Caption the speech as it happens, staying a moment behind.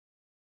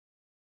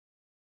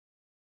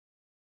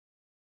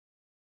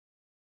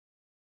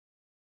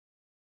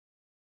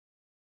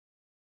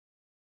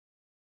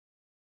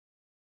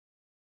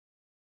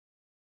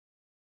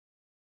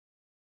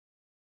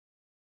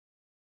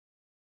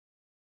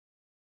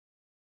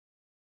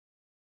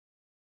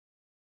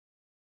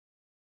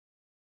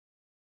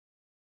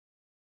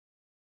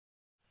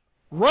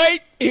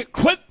Right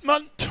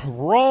equipment,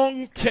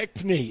 wrong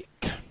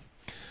technique.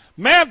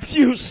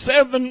 Matthew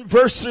 7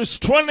 verses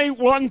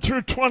 21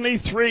 through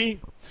 23.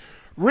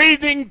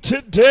 Reading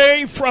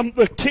today from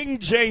the King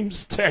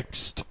James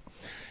text.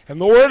 And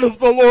the word of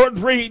the Lord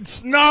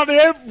reads, Not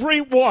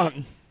every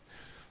one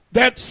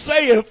that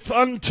saith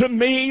unto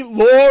me,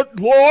 Lord,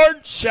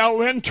 Lord,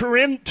 shall enter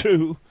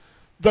into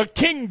the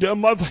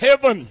kingdom of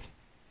heaven,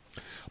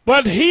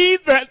 but he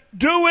that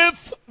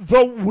doeth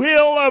the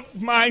will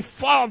of my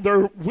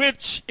Father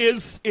which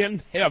is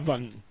in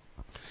heaven.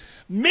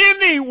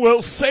 Many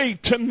will say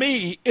to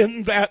me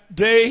in that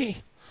day,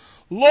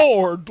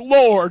 Lord,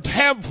 Lord,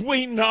 have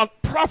we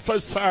not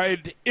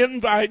prophesied in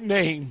thy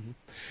name,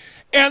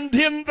 and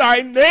in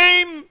thy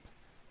name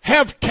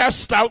have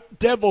cast out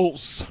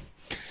devils,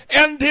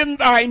 and in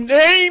thy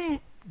name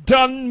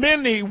done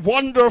many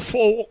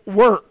wonderful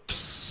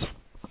works?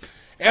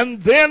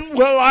 And then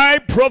will I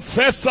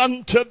profess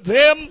unto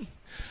them,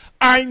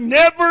 I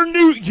never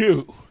knew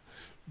you.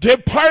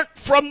 Depart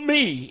from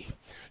me,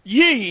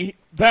 ye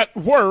that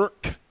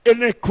work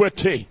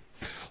iniquity.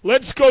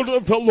 Let's go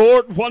to the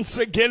Lord once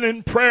again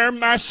in prayer.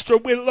 Master,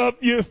 we love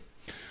you.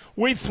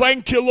 We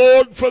thank you,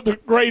 Lord, for the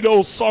great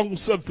old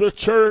songs of the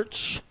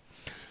church.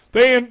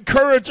 They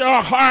encourage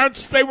our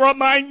hearts. They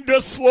remind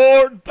us,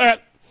 Lord,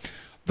 that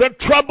the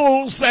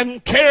troubles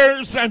and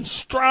cares and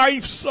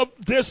strifes of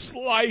this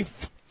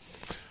life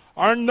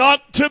are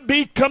not to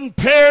be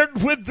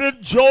compared with the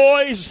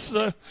joys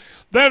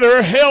that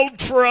are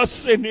held for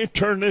us in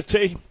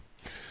eternity.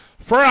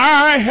 For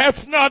eye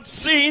hath not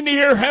seen,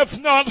 ear hath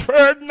not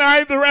heard,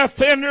 neither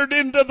hath entered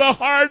into the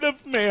heart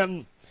of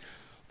men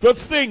the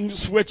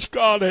things which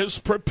God has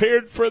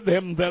prepared for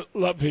them that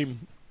love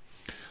him.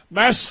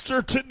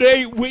 Master,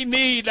 today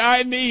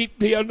I need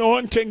the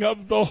anointing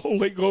of the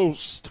Holy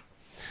Ghost.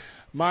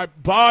 My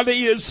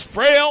body is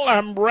frail.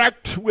 I'm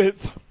racked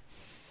with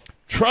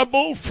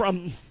trouble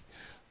from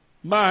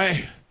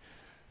my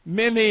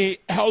many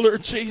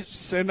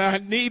allergies, and I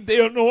need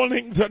the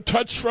anointing, the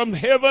touch from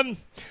heaven,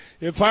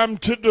 if I'm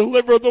to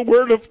deliver the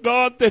word of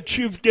God that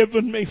you've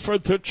given me for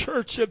the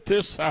church at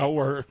this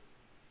hour.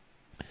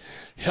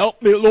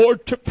 Help me,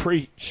 Lord, to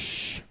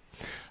preach.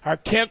 I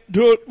can't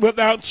do it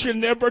without you,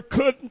 never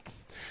could.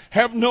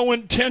 Have no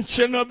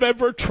intention of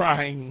ever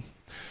trying.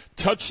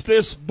 Touch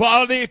this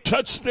body,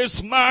 touch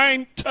this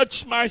mind,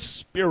 touch my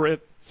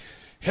spirit.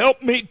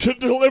 Help me to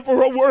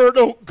deliver a word,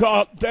 oh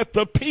God, that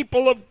the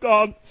people of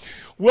God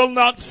will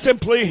not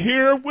simply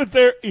hear with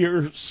their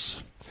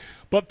ears,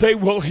 but they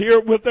will hear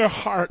with their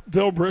heart.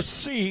 They'll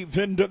receive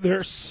into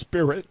their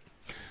spirit,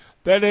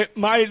 that it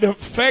might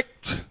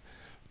affect,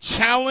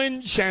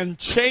 challenge, and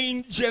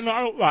change in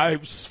our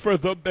lives for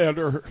the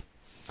better.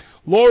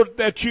 Lord,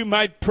 that you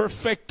might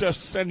perfect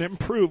us and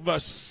improve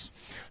us,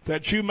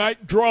 that you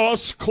might draw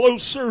us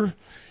closer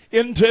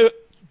into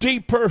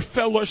deeper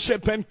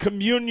fellowship and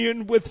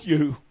communion with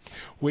you.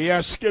 We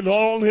ask it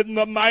all in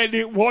the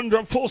mighty,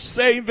 wonderful,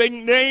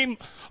 saving name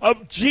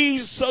of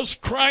Jesus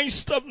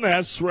Christ of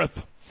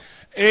Nazareth.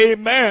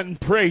 Amen.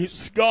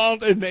 Praise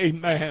God and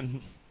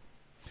amen.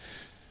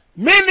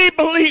 Many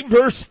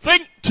believers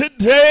think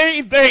today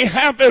they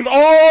have it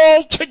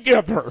all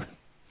together,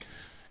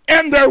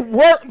 and their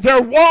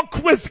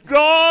walk with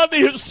God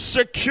is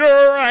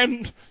secure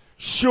and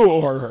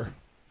sure.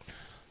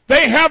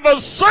 They have a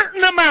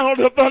certain amount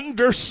of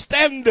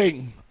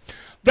understanding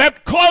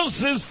that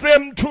causes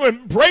them to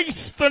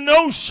embrace the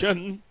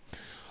notion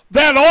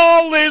that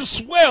all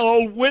is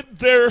well with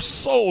their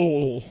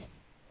soul.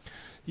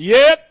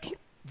 Yet,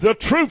 the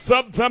truth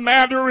of the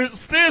matter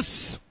is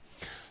this: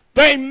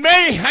 they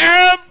may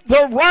have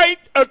the right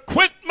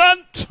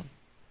equipment,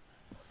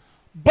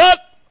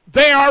 but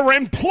they are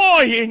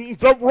employing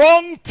the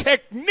wrong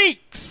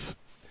techniques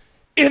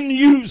in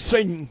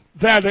using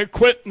that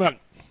equipment.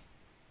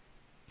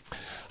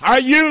 I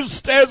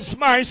used as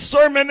my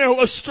sermon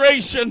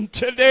illustration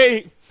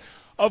today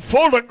a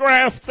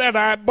photograph that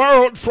I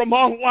borrowed from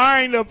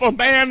online of a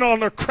man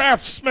on a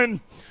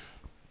Craftsman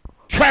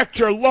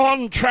tractor,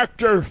 lawn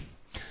tractor,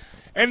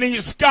 and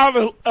he's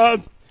got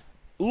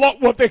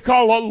what they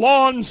call a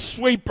lawn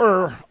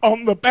sweeper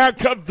on the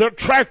back of the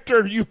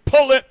tractor. You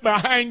pull it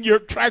behind your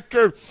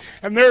tractor,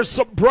 and there's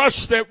a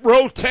brush that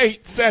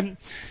rotates, and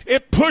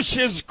it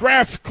pushes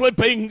grass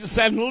clippings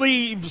and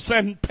leaves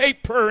and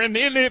paper and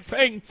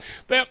anything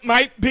that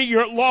might be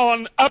your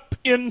lawn up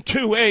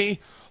into a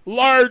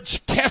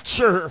large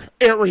catcher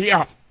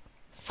area.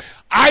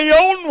 I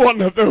own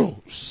one of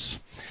those.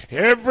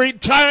 Every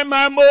time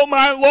I mow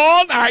my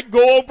lawn, I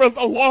go over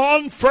the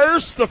lawn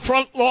first. The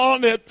front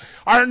lawn at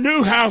our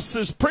new house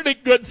is pretty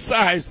good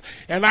size.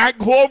 And I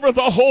go over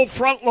the whole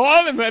front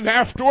lawn, and then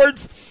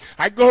afterwards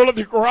I go to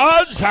the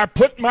garage. I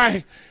put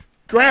my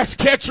grass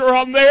catcher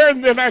on there,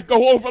 and then I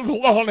go over the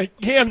lawn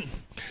again.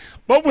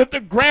 But with the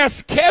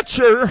grass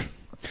catcher,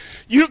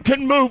 you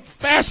can move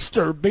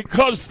faster,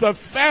 because the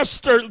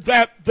faster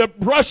that the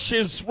brush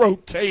is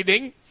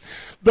rotating,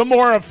 the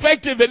more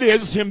effective it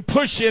is in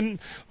pushing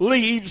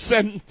leaves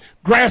and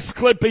grass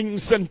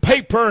clippings and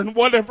paper and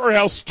whatever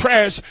else,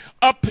 trash,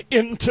 up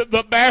into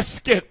the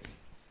basket.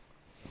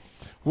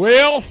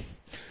 Well,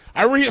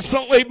 I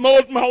recently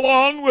mowed my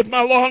lawn with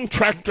my lawn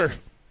tractor.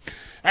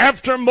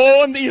 After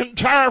mowing the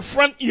entire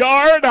front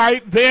yard,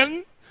 I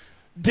then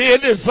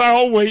did as I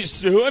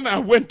always do, and I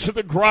went to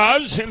the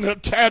garage and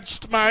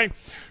attached my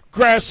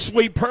grass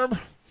sweeper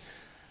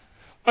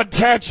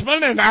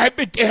attachment, and I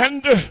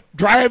began to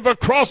drive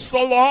across the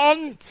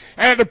lawn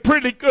at a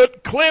pretty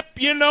good clip,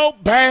 you know,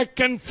 back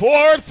and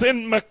forth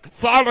in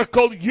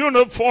methodical,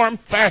 uniform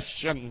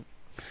fashion.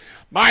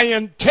 My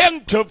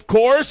intent, of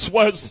course,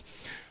 was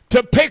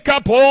to pick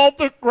up all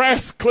the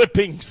grass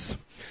clippings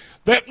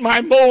that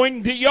my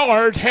mowing the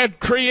yard had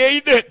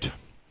created.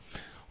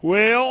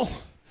 Well,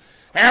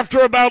 after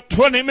about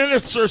 20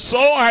 minutes or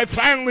so, I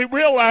finally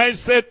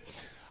realized that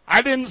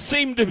I didn't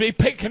seem to be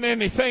picking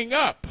anything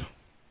up.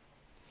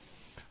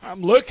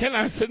 I'm looking,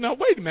 I said, now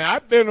wait a minute,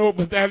 I've been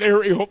over that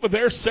area over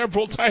there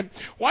several times.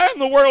 Why in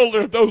the world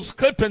are those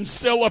clippings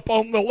still up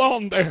on the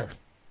lawn there?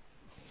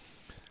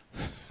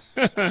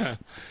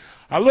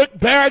 I looked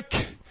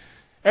back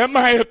at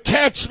my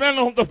attachment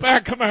on the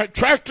back of my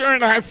tractor,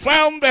 and I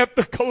found that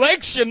the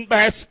collection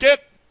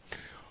basket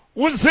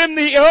was in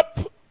the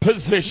up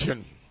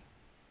position.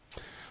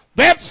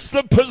 That's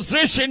the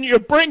position you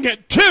bring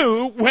it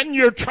to when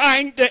you're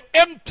trying to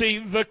empty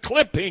the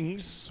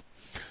clippings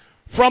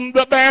from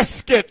the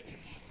basket.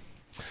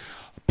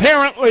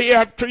 Apparently,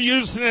 after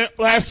using it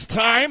last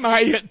time,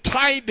 I had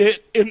tied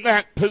it in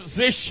that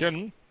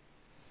position,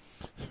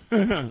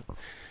 and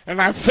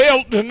I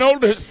failed to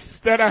notice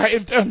that I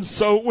had done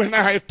so when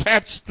I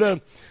attached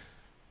the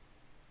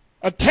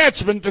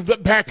attachment to the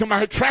back of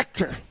my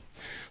tractor.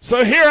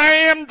 So here I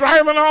am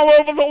driving all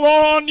over the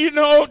lawn, you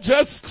know,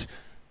 just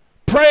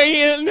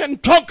praying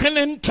and talking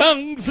in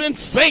tongues and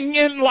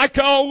singing like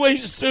I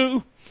always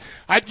do.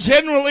 I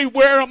generally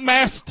wear a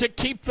mask to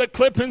keep the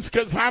clippings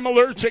because I'm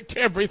allergic to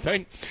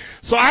everything.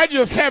 So I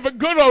just have a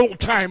good old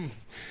time.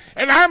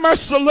 And I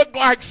must have looked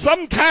like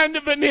some kind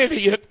of an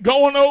idiot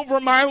going over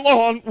my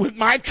lawn with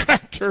my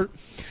tractor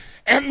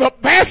and the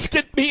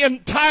basket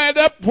being tied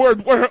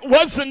upward where it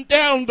wasn't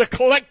down to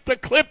collect the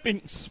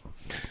clippings.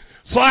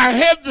 So I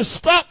had to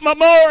stop my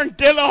mower and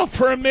get off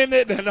for a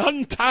minute and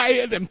untie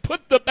it and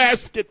put the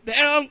basket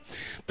down.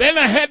 Then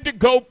I had to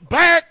go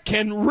back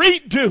and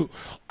redo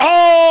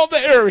all the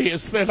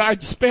areas that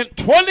I'd spent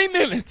 20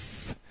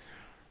 minutes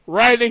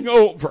riding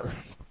over.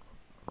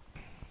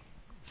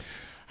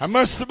 I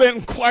must have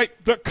been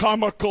quite the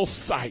comical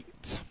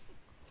sight.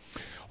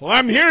 Well,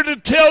 I'm here to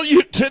tell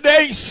you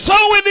today, so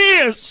it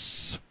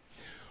is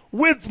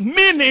with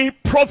many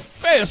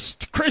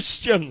professed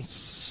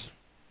Christians.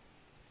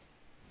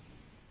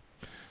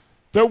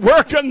 They're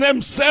working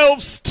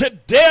themselves to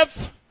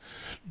death,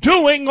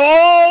 doing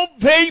all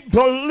they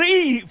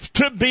believe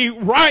to be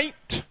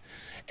right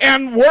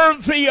and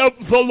worthy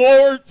of the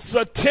Lord's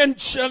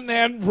attention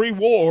and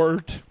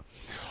reward,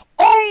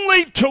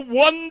 only to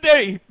one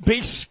day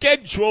be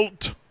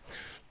scheduled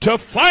to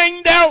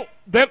find out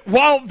that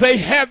while they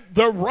had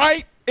the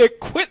right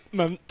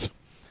equipment,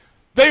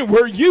 they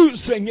were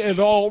using it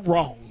all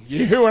wrong.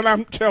 You hear what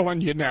I'm telling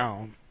you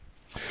now?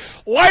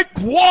 Like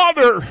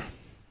water,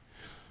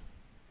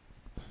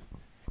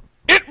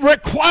 it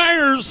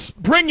requires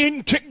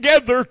bringing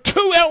together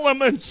two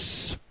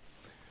elements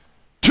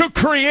to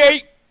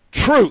create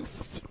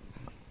truth.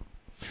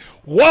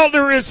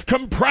 Water is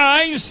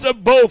comprised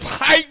of both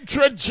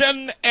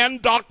hydrogen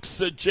and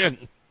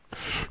oxygen.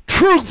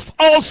 Truth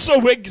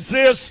also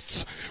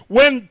exists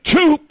when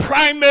two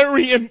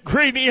primary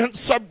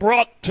ingredients are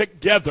brought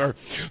together.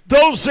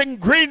 Those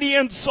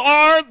ingredients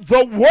are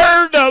the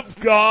Word of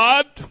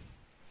God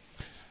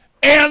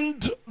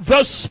and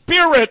the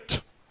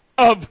Spirit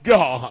of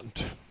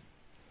God.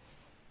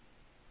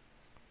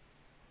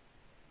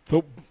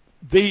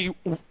 The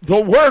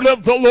word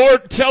of the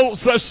Lord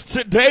tells us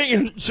today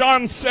in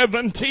John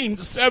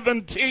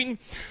 17:17,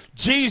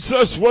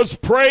 Jesus was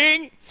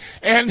praying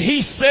and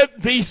he said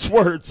these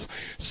words,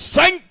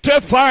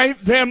 "Sanctify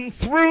them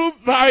through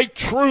thy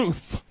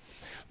truth.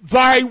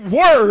 Thy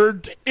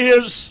word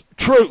is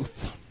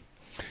truth."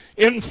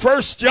 In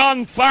 1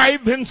 John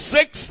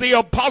 5:6, the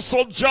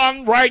Apostle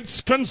John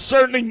writes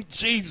concerning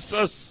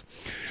Jesus,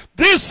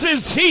 "This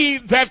is he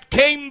that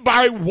came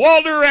by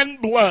water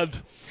and blood,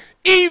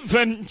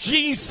 even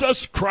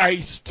Jesus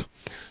Christ,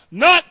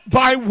 not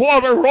by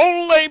water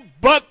only,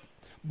 but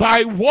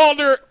by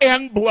water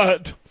and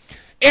blood.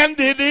 And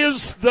it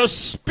is the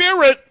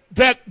Spirit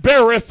that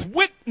beareth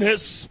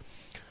witness,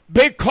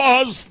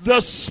 because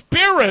the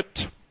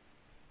Spirit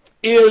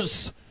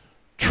is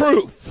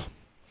truth."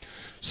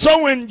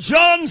 So in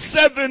John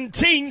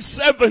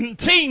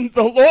 17:17,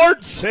 the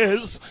Lord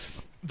says,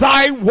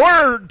 "Thy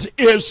word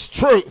is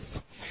truth."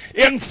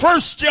 In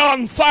 1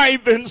 John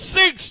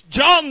 5:6,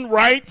 John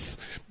writes,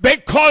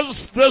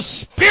 "Because the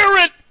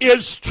Spirit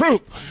is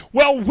truth."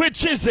 Well,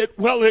 which is it?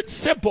 Well, it's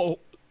simple.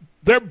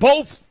 They're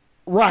both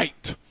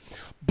right.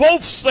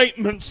 Both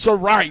statements are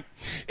right.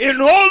 In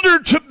order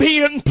to be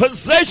in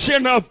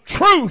possession of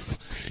truth,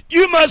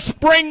 you must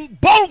bring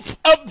both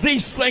of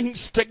these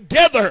things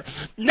together.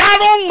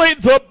 Not only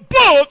the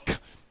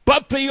book,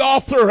 but the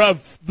author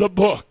of the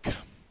book.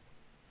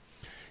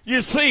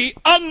 You see,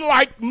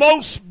 unlike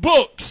most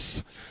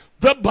books,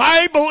 the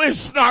Bible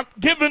is not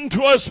given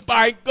to us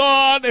by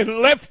God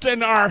and left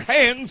in our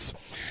hands,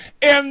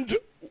 and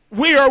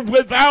we are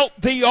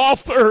without the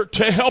author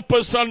to help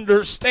us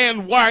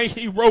understand why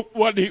he wrote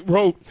what he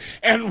wrote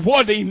and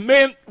what he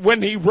meant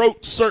when he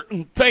wrote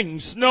certain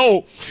things.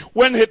 No,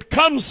 when it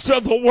comes to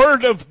the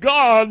Word of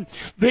God,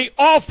 the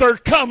author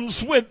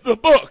comes with the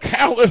book.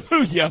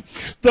 Hallelujah.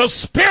 The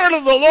Spirit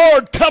of the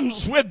Lord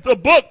comes with the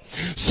book.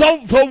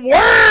 So the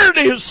Word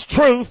is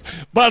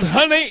truth, but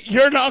honey,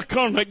 you're not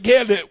going to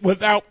get it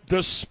without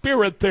the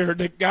Spirit there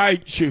to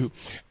guide you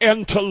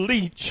and to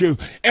lead you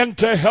and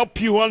to help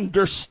you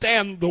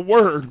understand the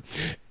Word.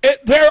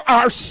 There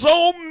are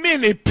so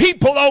many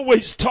people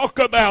always talk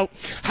about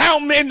how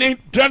many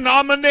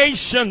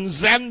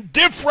denominations and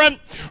different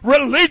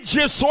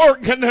religious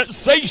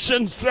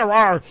organizations there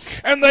are.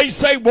 And they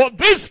say, well,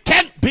 this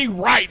can't be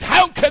right.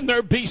 How can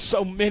there be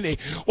so many?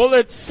 Well,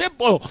 it's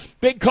simple,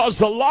 because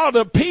a lot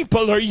of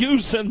people are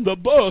using the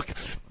book,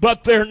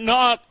 but they're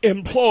not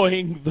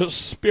employing the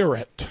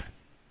Spirit.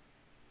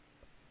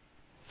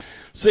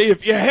 See,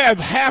 if you have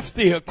half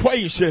the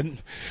equation,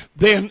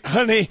 then,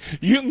 honey,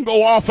 you can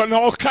go off in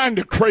all kind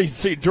of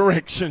crazy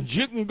directions.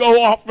 You can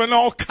go off in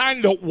all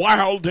kind of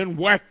wild and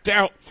whacked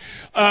out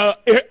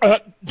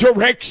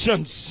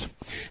directions.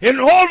 In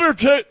order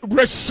to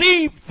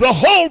receive the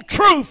whole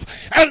truth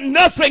and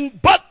nothing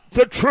but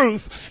the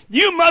truth,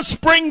 you must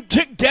bring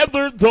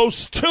together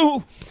those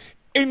two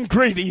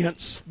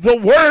ingredients, the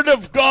Word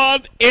of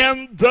God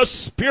and the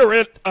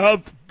Spirit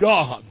of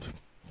God.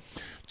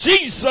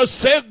 Jesus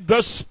said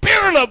the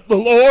Spirit of the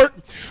Lord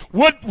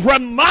would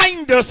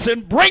remind us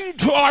and bring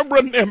to our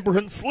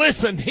remembrance.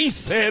 Listen, he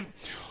said,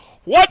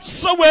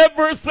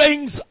 whatsoever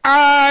things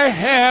I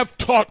have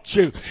taught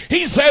you.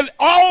 He said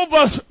all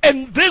the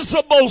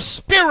invisible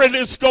Spirit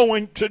is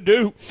going to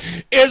do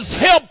is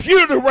help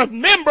you to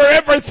remember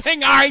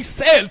everything I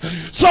said.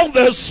 So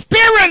the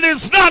Spirit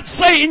is not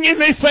saying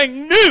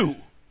anything new.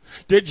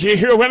 Did you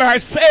hear what I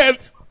said?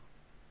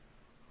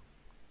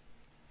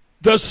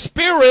 The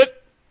Spirit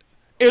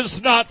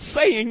is not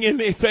saying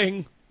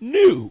anything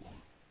new.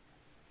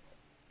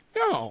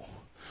 No.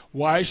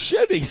 Why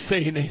should he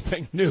say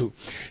anything new?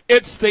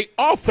 It's the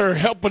author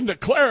helping to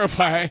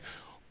clarify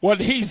what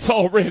he's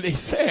already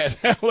said.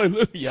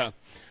 Hallelujah.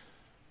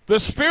 The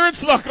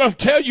Spirit's not going to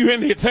tell you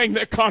anything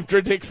that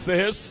contradicts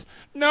this.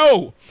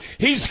 No.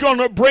 He's going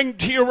to bring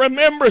to your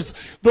remembrance.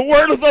 The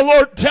Word of the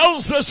Lord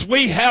tells us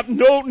we have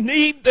no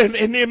need that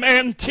any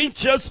man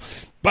teach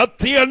us, but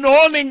the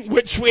anointing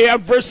which we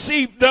have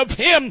received of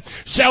him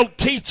shall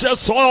teach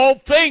us all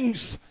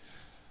things.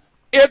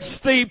 It's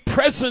the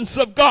presence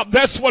of God.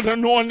 That's what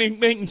anointing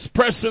means,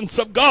 presence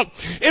of God.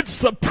 It's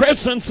the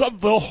presence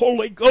of the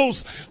Holy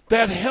Ghost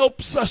that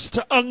helps us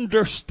to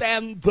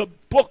understand the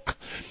book.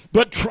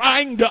 But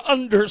trying to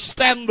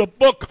understand the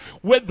book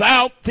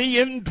without the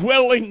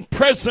indwelling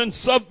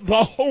presence of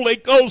the Holy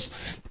Ghost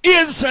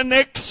is an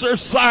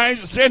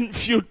exercise in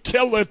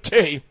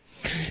futility.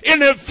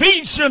 In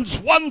Ephesians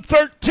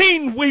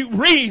 1:13, we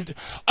read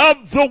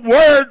of the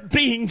Word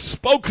being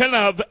spoken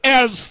of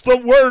as the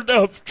Word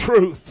of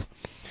truth.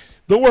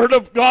 The Word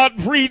of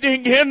God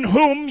reading, in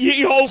whom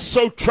ye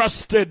also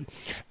trusted.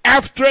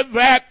 After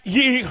that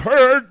ye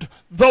heard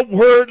the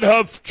Word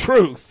of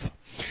truth.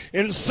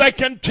 In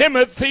 2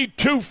 Timothy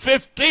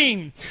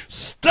 2:15,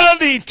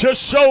 study to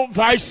show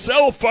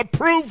thyself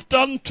approved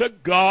unto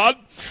God,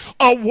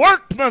 a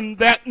workman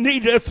that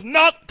needeth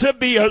not to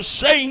be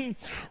ashamed,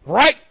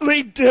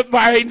 rightly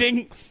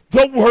dividing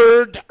the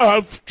word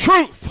of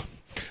truth.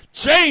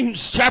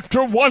 James chapter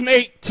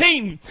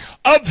 1:18,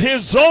 of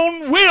his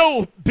own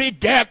will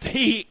begat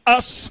he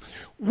us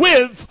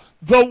with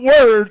the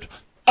word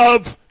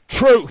of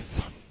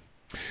truth.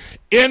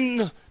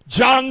 In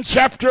John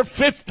chapter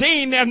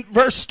 15 and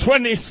verse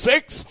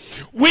 26,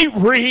 we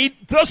read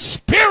the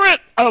Spirit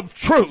of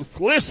truth.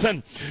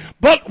 Listen,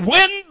 but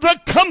when the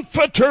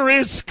Comforter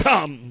is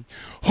come,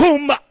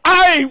 whom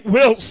I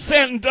will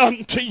send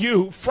unto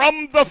you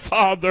from the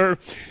Father,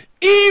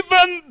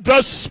 even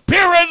the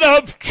Spirit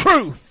of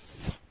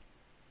truth,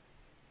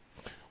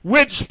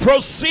 which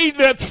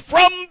proceedeth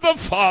from the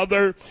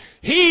Father,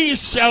 he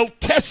shall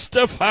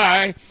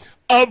testify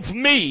of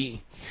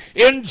me.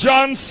 In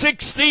John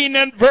 16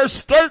 and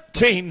verse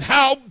 13,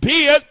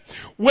 howbeit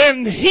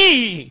when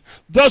he,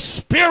 the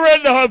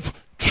Spirit of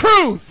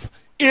truth,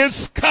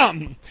 is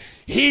come,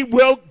 he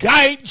will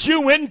guide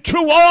you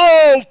into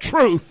all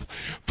truth,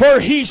 for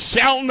he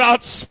shall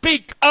not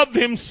speak of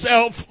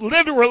himself,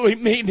 literally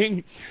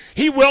meaning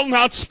he will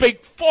not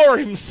speak for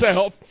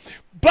himself,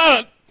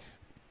 but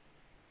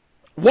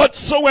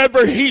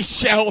whatsoever he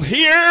shall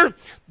hear,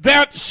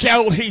 that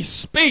shall he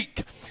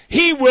speak.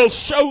 He will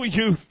show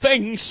you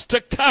things to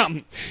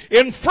come.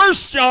 In 1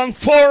 John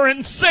 4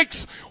 and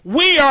 6,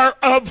 we are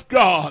of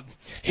God.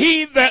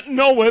 He that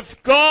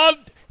knoweth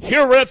God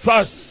heareth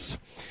us.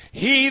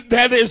 He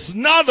that is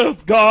not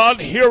of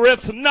God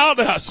heareth not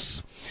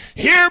us.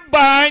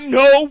 Hereby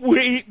know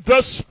we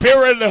the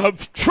spirit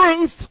of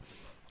truth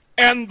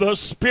and the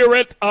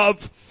spirit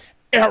of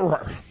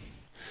error.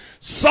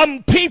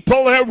 Some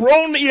people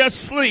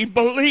erroneously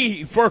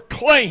believe or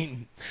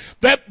claim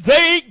that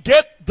they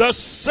get the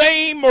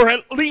same or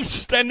at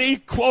least an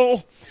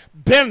equal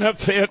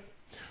benefit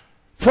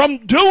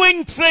from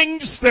doing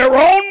things their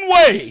own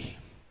way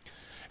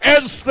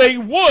as they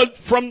would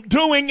from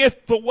doing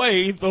it the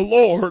way the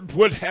Lord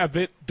would have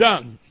it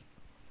done.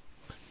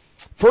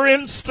 For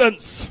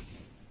instance,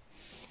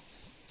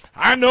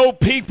 I know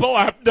people,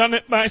 I've done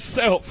it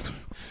myself.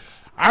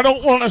 I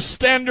don't want to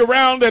stand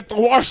around at the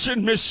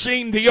washing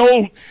machine.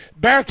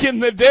 Back in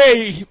the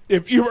day,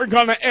 if you were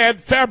going to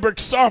add fabric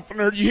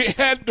softener, you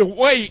had to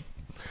wait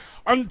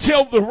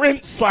until the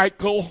rinse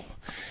cycle,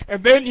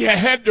 and then you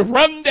had to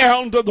run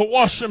down to the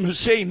washing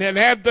machine and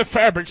add the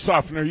fabric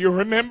softener. You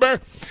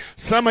remember?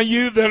 Some of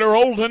you that are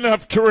old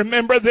enough to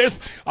remember this.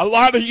 A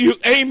lot of you,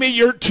 Amy,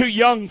 you're too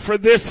young for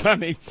this,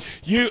 honey.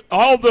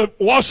 All the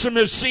washing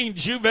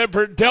machines you've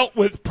ever dealt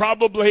with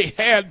probably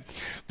had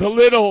the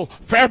little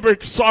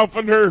fabric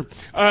softener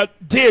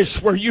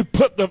dish where you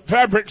put the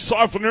fabric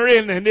softener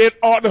in and it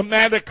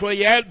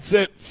automatically adds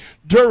it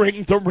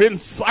during the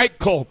rinse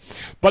cycle.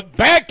 But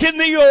back in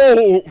the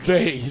old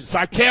days,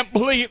 I can't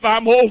believe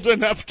I'm old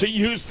enough to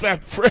use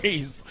that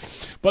phrase,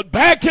 but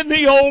back in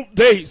the old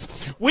days,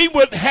 we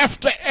would have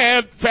to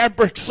add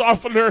fabric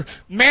softener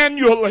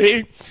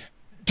manually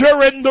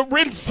during the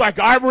rinse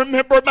cycle. I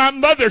remember my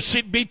mother,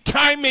 she'd be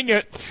timing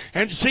it,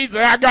 and she'd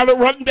say, I got to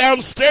run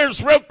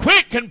downstairs real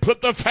quick and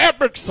put the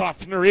fabric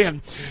softener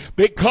in,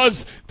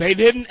 because they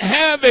didn't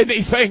have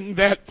anything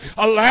that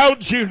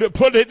allowed you to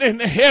put it in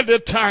ahead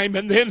of time,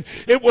 and then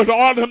it would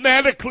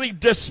automatically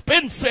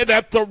dispense it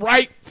at the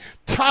right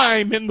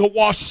time in the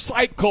wash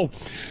cycle.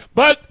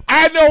 But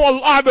I know a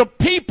lot of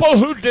people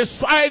who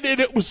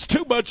decided it was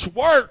too much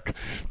work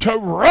to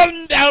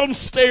run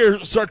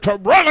downstairs or to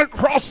run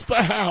across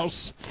the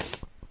house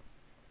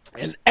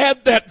and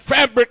add that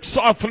fabric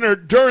softener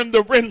during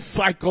the rinse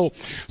cycle.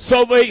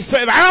 So they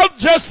said, I'll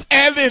just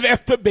add it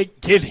at the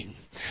beginning.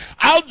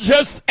 I'll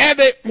just add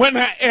it when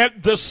I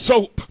add the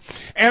soap.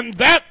 And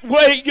that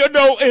way,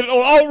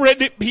 it'll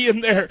already be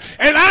in there.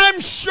 And I'm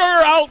sure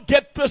I'll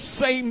get the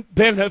same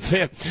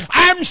benefit.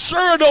 I'm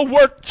sure it'll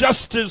work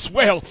just as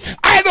well.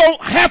 I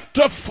don't have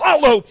to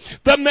follow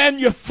the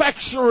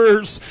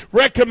manufacturer's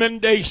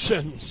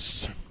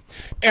recommendations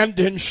and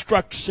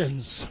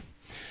instructions.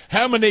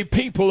 How many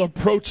people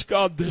approach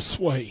God this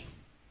way?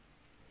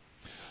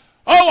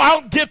 Oh,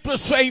 I'll get the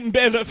same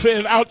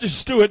benefit. I'll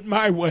just do it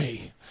my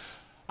way.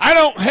 I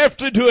don't have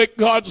to do it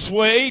God's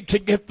way to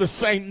get the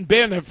same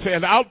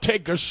benefit. I'll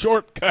take a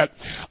shortcut.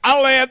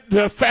 I'll add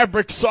the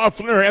fabric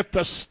softener at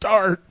the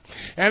start,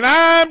 and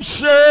I'm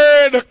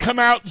sure it'll come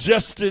out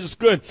just as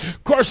good.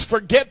 Of course,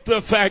 forget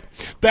the fact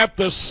that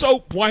the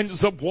soap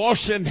winds up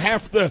washing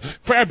half the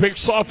fabric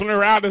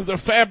softener out of the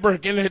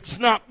fabric, and it's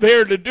not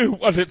there to do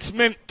what it's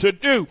meant to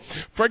do.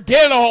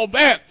 Forget all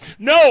that.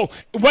 No,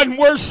 when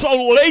we're so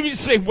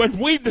lazy, when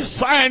we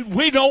decide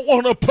we don't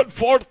want to put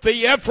forth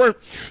the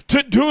effort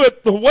to do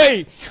it the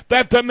way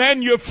that the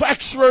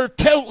manufacturer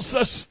tells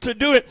us to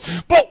do it.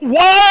 But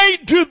why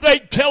do they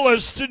tell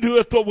us to do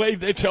it the way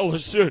they tell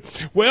us to do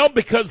it? Well,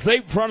 because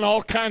they've run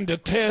all kinds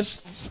of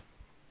tests.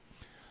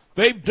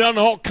 They've done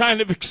all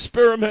kinds of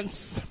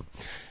experiments,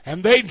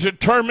 and they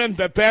determined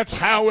that that's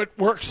how it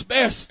works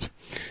best.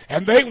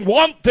 And they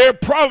want their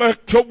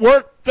product to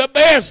work the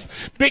best,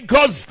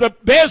 because the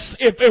best,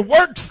 if it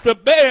works the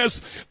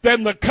best,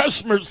 then the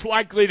customer's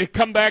likely to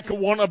come back and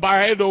want to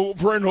buy it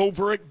over and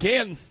over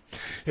again.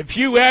 If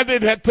you add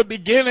it at the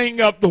beginning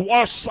of the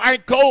wash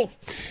cycle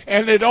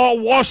and it all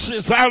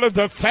washes out of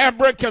the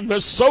fabric and the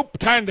soap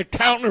kind of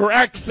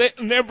counteracts it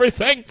and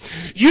everything,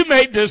 you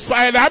may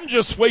decide, I'm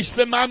just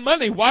wasting my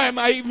money. Why am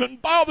I even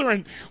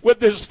bothering with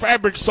this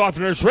fabric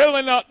softener? It's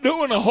really not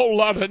doing a whole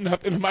lot of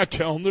nothing. Am I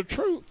telling the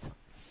truth?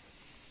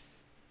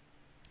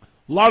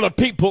 A lot of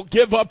people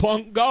give up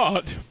on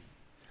God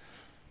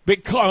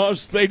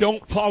because they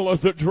don't follow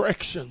the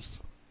directions.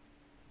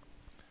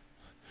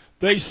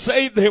 They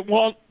say they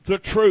want the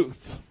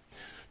truth.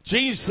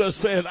 Jesus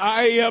said,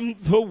 I am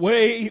the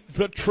way,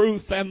 the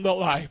truth, and the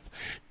life.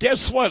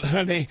 Guess what,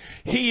 honey?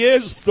 He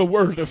is the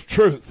word of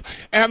truth.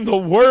 And the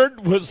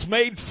word was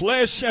made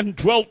flesh and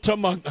dwelt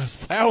among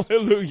us.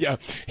 Hallelujah.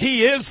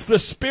 He is the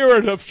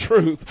spirit of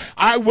truth.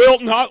 I will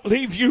not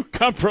leave you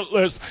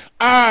comfortless.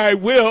 I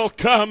will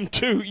come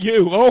to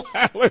you. Oh,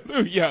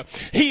 hallelujah.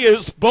 He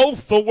is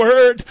both the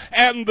word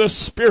and the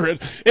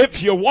spirit.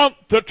 If you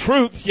want the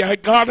truth, you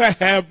gotta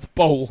have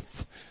both.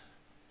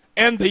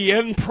 And the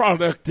end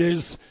product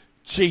is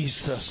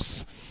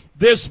Jesus.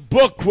 This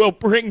book will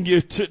bring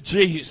you to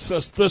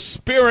Jesus. The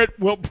Spirit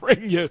will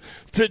bring you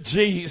to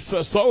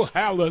Jesus. Oh,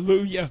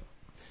 hallelujah.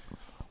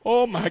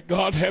 Oh, my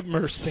God, have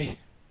mercy.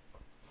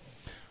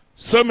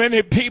 So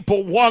many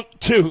people want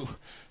to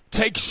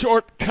take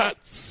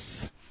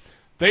shortcuts.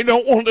 They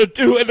don't want to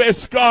do it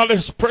as God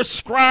has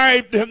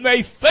prescribed, and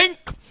they think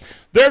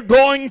they're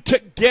going to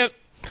get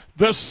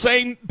the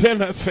same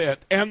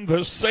benefit and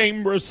the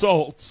same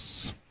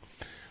results.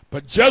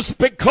 But just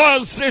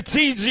because it's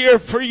easier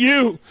for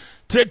you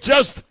to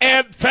just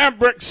add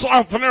fabric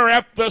softener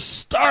at the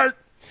start,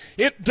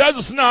 it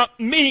does not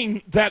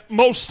mean that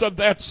most of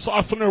that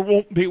softener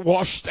won't be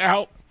washed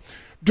out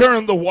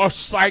during the wash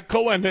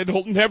cycle, and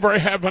it'll never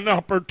have an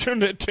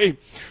opportunity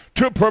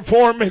to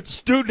perform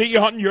its duty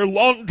on your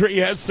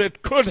laundry as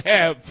it could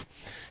have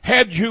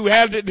had you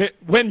added it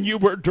when you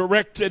were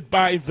directed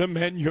by the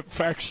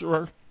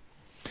manufacturer.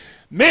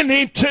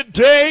 Many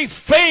today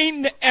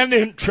feign an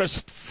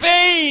interest.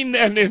 Feign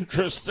an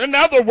interest. In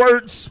other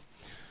words,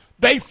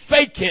 they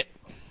fake it.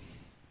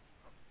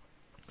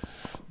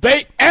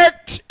 They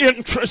act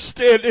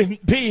interested in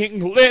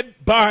being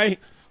led by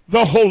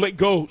the Holy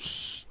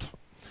Ghost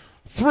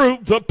through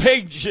the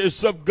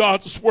pages of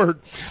God's Word.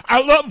 I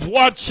love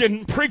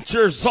watching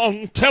preachers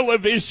on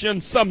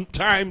television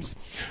sometimes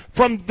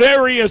from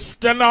various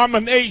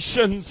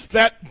denominations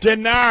that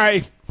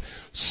deny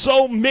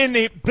so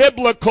many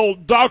biblical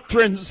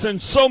doctrines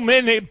and so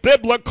many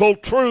biblical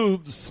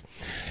truths.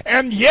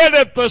 And yet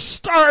at the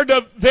start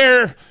of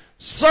their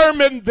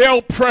sermon,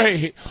 they'll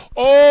pray,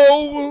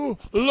 "Oh,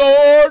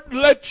 Lord,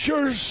 let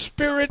your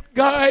Spirit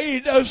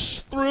guide us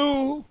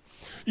through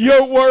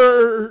your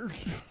Word."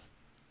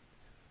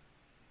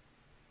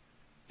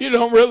 You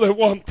don't really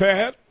want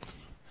that,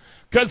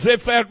 because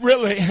if that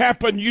really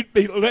happened, you'd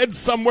be led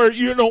somewhere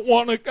you don't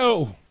want to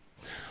go.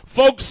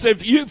 Folks,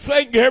 if you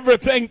think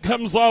everything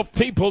comes off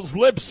people's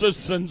lips as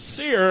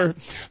sincere,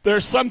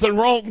 there's something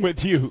wrong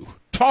with you.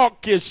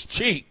 Talk is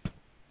cheap.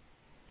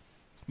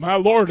 My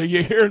Lord, are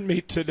you hearing me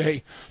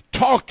today?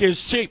 Talk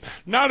is cheap.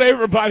 Not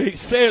everybody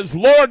says,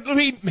 "Lord,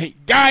 lead me,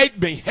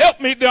 guide me, help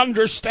me to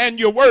understand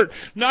your word."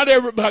 Not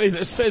everybody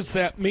that says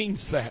that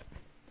means that.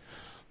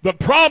 The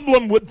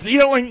problem with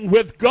dealing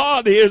with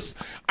God is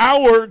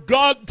our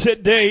God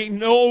today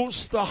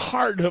knows the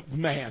heart of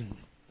man.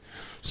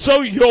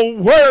 So your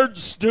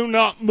words do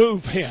not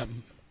move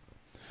him,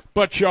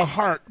 but your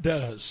heart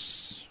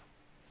does.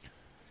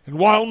 And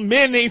while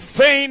many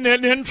feign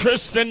an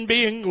interest in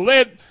being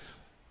led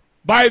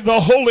by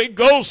the Holy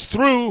Ghost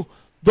through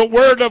the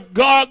Word of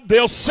God,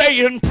 they'll say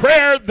in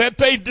prayer that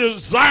they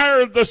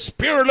desire the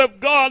Spirit of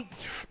God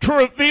to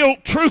reveal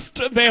truth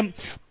to them,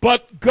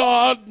 but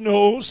God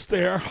knows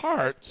their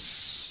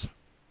hearts.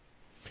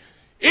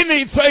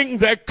 Anything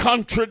that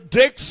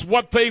contradicts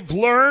what they've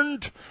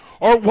learned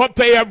or what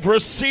they have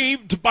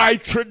received by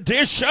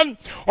tradition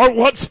or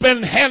what's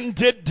been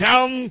handed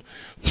down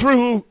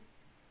through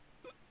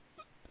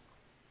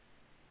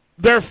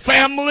their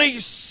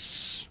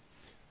families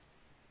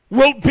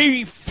will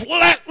be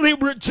flatly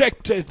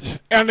rejected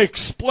and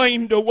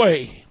explained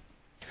away.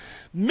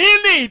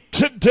 Many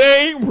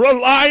today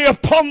rely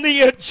upon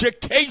the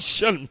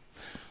education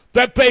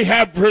that they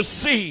have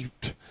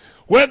received,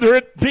 whether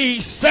it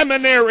be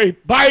seminary,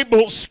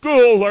 Bible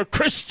school, or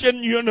Christian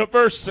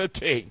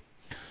university.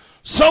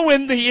 So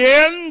in the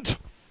end,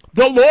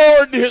 the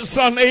Lord is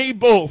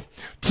unable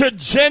to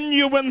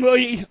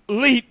genuinely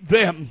lead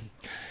them,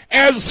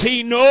 as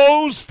he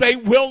knows they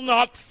will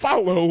not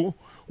follow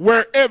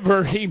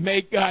wherever he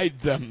may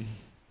guide them.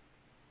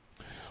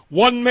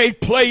 One may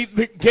play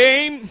the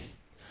game,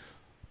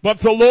 but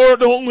the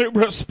Lord only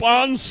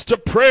responds to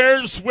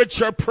prayers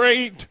which are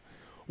prayed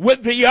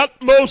with the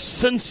utmost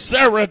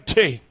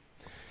sincerity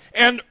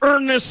and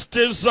earnest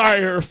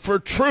desire for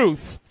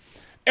truth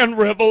and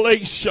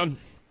revelation.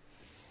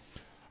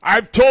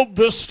 I've told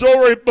this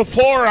story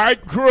before. I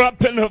grew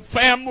up in a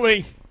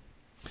family.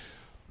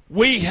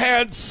 We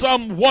had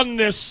some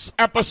oneness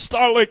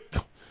apostolic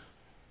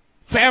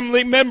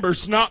family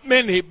members, not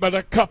many, but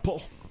a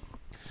couple.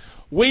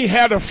 We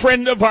had a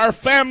friend of our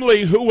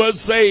family who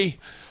was a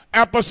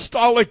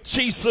apostolic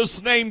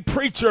Jesus name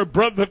preacher,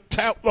 Brother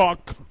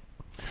Tatlock.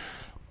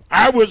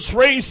 I was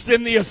raised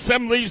in the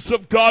Assemblies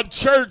of God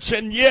Church,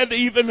 and yet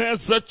even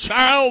as a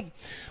child,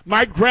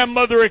 my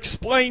grandmother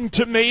explained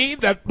to me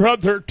that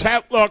Brother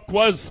Tatlock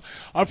was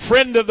a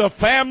friend of the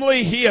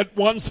family. He had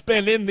once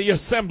been in the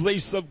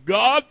Assemblies of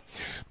God,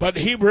 but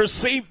he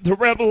received the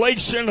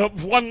revelation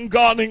of one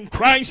God in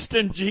Christ,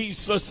 and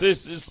Jesus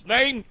is his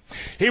name.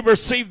 He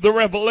received the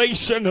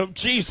revelation of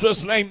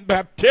Jesus' name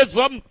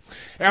baptism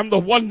and the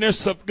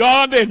oneness of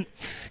God, and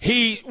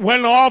he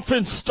went off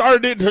and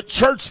started a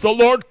church. The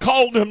Lord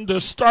called him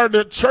to start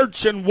a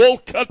church in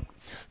Wolcott,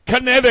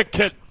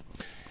 Connecticut.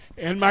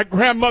 And my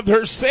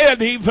grandmother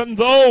said, even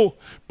though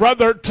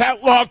Brother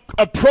Tatlock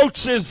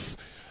approaches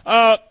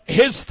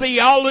his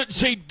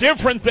theology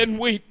different than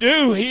we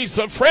do, he's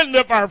a friend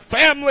of our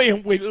family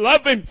and we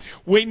love him.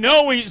 We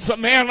know he's a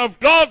man of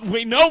God.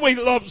 We know he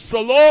loves the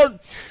Lord.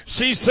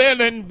 She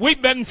said, and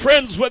we've been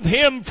friends with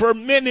him for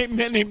many,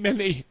 many,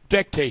 many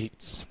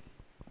decades.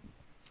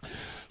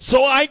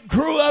 So I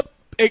grew up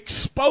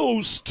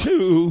exposed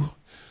to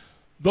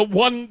the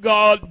one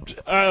God,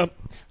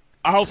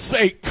 I'll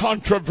say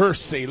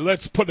controversy.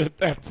 Let's put it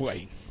that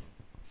way.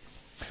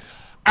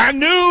 I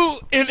knew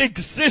it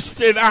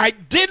existed. I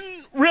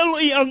didn't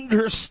really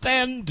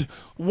understand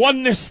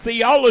oneness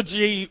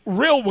theology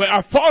real well.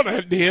 I thought I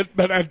did,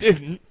 but I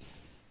didn't.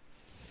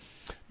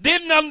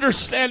 Didn't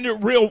understand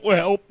it real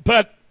well,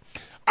 but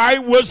I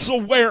was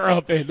aware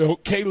of it,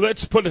 okay?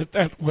 Let's put it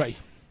that way.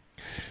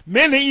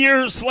 Many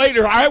years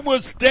later, I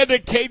was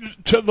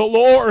dedicated to the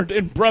Lord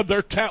in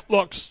Brother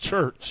Tatlock's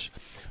church.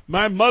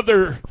 My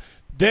mother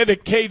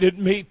dedicated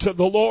me to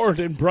the Lord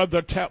in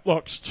Brother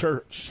Tatlock's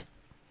church.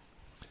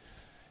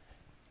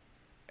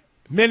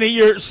 Many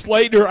years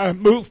later, I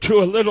moved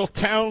to a little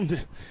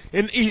town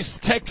in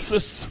East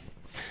Texas,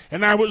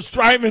 and I was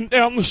driving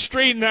down the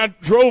street, and I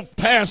drove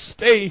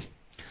past a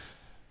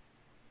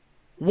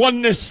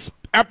Oneness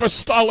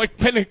Apostolic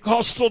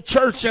Pentecostal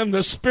church, and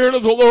the Spirit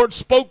of the Lord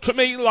spoke to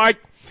me like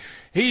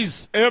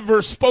He's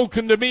ever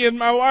spoken to me in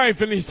my life,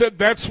 and He said,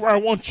 that's where I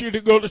want you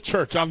to go to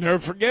church. I'll never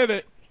forget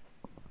it.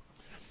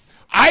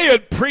 I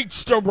had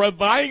preached a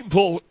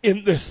revival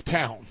in this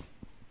town.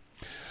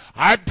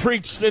 I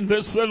preached in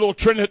this little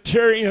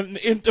Trinitarian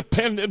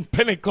independent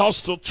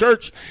Pentecostal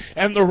church,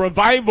 and the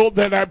revival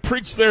that I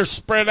preached there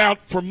spread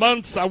out for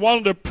months. I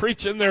wanted to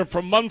preach in there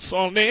for months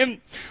on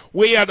end.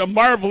 We had a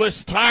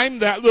marvelous time.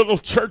 That little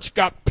church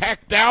got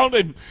packed out,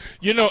 and,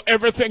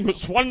 everything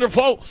was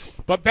wonderful.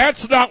 But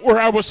that's not where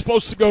I was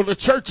supposed to go to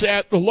church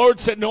at. The Lord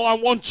said, no, I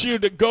want you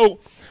to go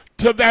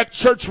to that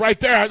church right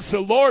there. I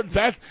said, Lord,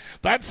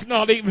 that's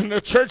not even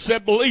a church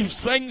that believes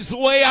things the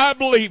way I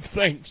believe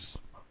things.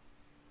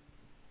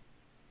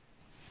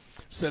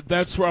 Said,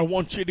 that's where I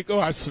want you to go.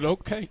 I said,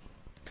 okay.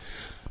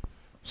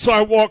 So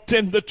I walked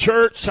in the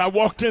church. I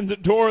walked in the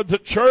door of the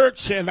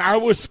church, and I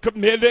was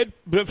committed.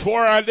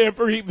 Before I'd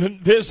ever even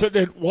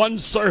visited one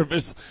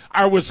service,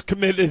 I was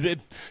committed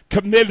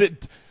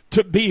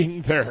to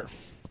being there.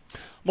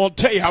 I'm going to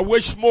tell you, I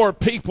wish more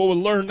people would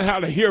learn how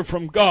to hear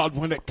from God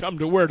when it come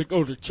to where to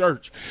go to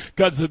church.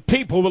 Because if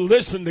people would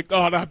listen to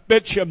God, I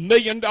bet you $1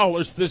 million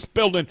this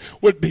building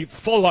would be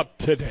full up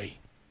today.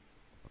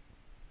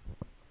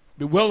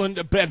 Be willing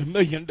to bet $1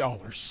 million.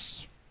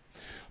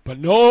 But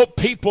no,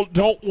 people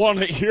don't want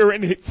to hear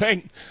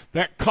anything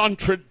that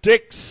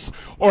contradicts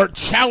or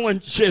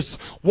challenges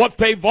what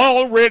they've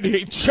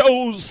already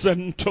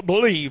chosen to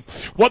believe,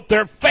 what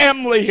their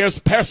family has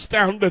passed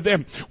down to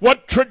them,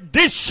 what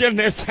tradition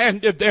has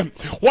handed them,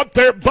 what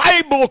their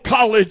Bible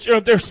college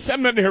or their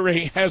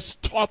seminary has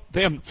taught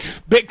them,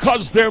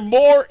 because they're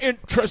more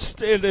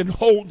interested in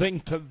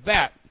holding to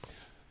that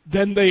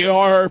than they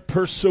are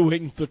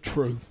pursuing the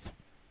truth.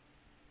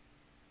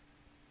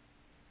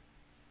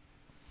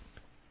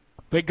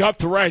 They got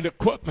the right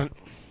equipment,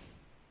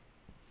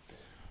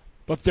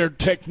 but their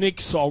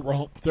technique's all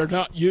wrong. They're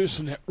not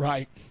using it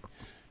right.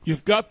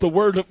 You've got the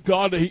Word of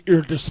God at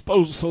your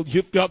disposal.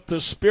 You've got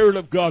the Spirit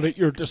of God at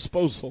your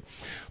disposal.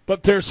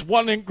 But there's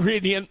one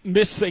ingredient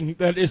missing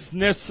that is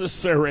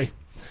necessary.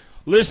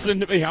 Listen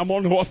to me. I'm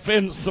going to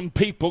offend some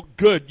people.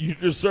 Good. You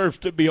deserve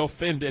to be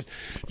offended.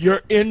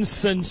 You're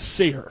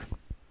insincere.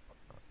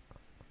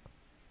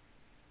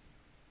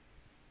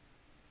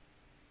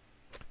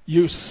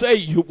 You say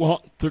you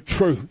want the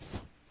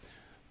truth,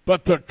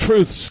 but the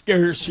truth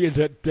scares you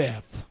to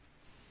death.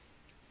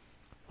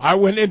 I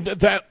went into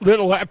that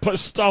little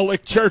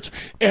apostolic church,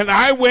 and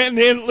I went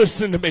in,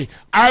 listen to me,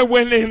 I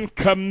went in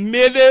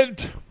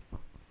committed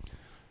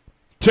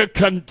to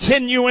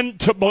continuing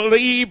to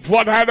believe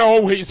what I'd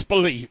always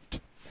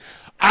believed.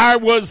 I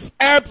was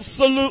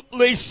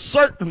absolutely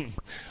certain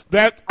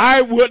that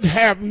I would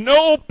have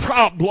no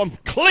problem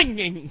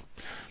clinging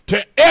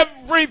to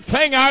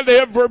everything I'd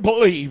ever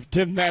believed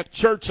in that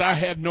church. I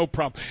had no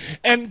problem.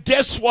 And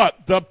guess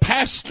what? The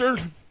pastor,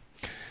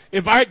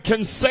 if I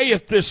can say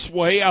it this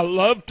way, I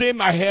loved him.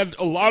 I had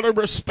a lot of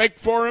respect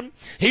for him.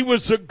 He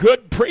was a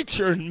good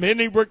preacher in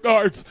many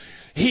regards.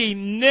 He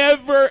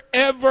never,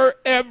 ever,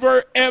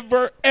 ever,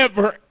 ever,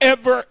 ever,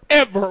 ever,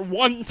 ever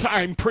one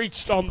time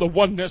preached on the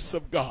oneness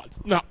of God.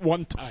 Not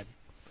one time.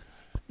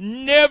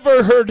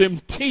 Never heard him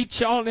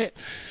teach on it.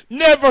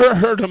 Never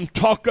heard him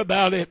talk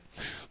about it.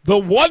 The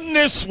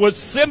oneness was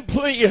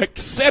simply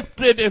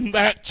accepted in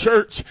that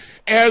church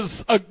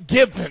as a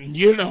given,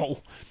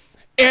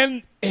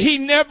 And he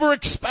never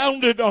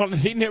expounded on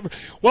it.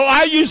 Well,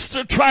 I used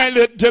to try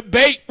to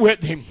debate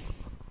with him.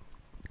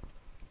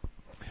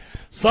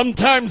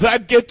 Sometimes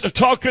I'd get to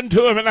talking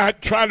to him, and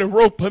I'd try to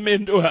rope him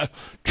into a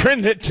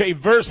Trinity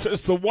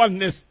versus the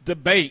oneness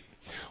debate.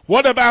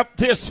 What about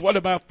this? What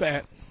about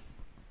that?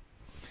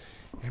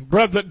 And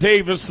Brother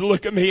Davis would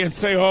look at me and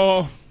say,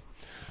 oh,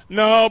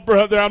 no,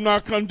 brother, I'm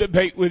not going to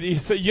debate with you. He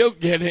said, you'll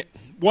get it.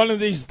 One of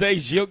these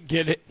days, you'll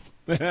get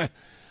it.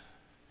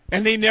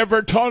 And he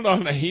never taught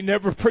on it. He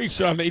never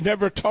preached on it. He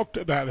never talked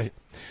about it.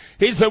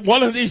 He said,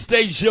 one of these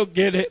days, you'll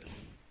get it.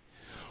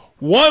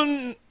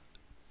 One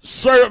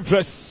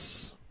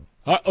service.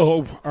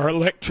 Uh-oh, our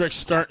electric's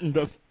starting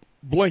to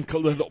blink a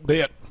little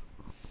bit.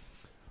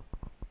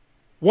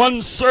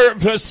 One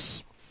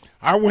service,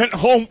 I went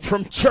home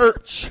from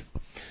church,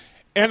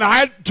 and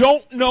I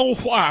don't know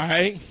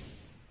why.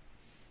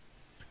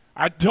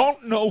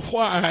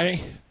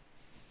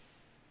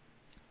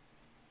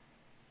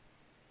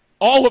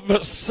 All of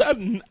a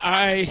sudden,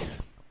 I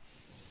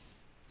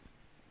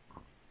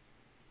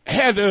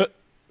had a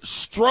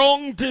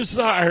strong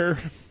desire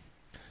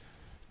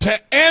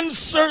to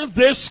answer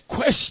this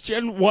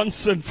question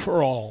once and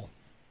for all.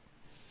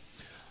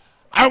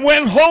 I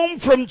went home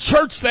from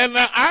church then.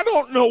 I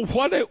don't know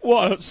what it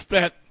was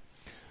that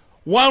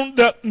wound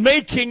up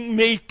making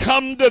me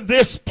come to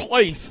this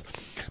place.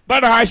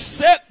 But I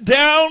sat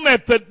down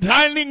at the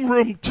dining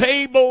room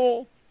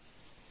table,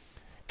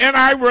 and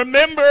I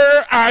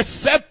remember I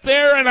sat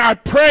there and I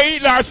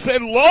prayed. I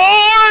said,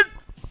 Lord,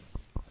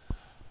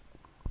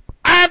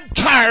 I'm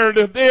tired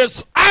of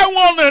this. I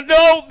want to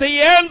know the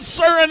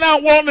answer, and I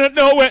want to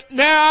know it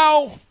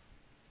now.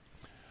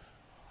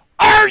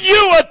 Are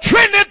you a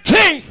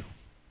Trinity?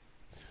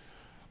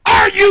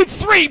 Are you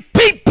three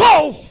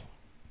people?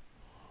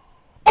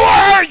 Or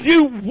are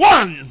you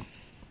one?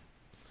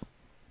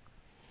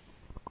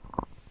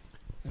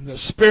 And the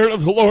Spirit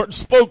of the Lord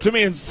spoke to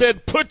me and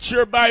said, put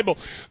your Bible.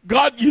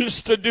 God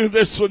used to do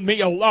this with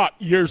me a lot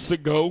years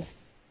ago.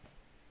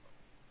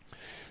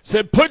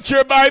 Said, put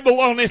your Bible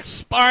on its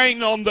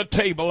spine on the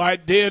table. I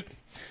did.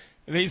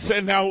 And he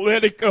said, now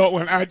let it go.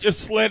 And I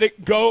just let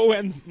it go,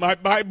 and my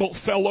Bible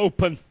fell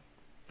open.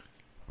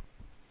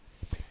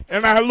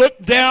 And I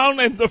looked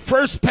down, and the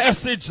first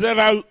passage that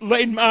I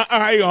laid my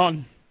eye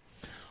on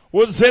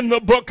was in the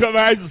book of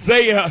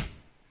Isaiah,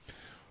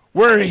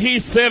 where he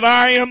said,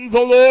 I am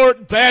the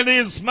Lord, that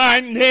is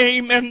my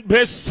name, and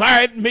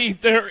beside me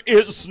there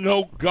is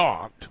no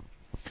God.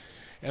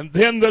 And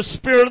then the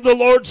Spirit of the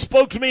Lord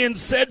spoke to me and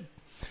said,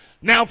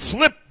 now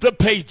flip the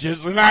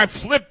pages. And I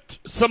flipped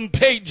some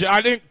pages.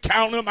 I didn't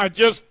count them. I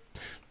just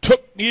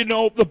took,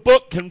 the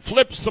book and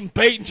flipped some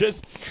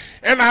pages.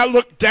 And I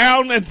looked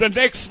down, and the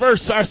next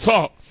verse I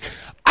saw,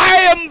 I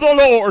am the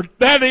Lord,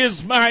 that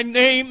is my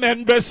name,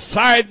 and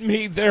beside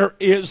me there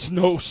is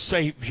no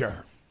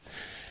Savior.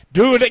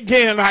 Do it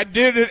again. I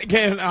did it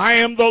again. I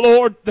am the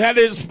Lord, that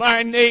is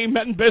my name,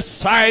 and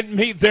beside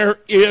me there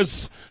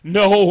is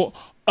no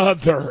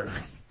other.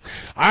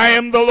 I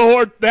am the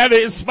Lord, that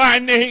is my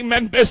name,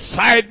 and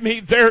beside me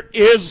there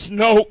is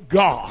no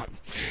God.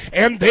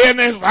 And then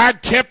as I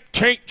kept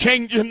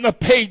changing the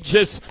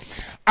pages,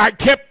 I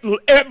kept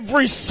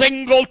every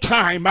single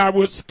time I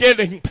was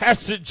getting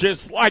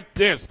passages like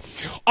this.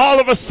 All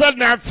of a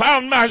sudden I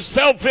found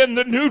myself in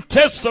the New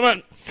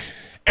Testament,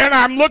 and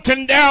I'm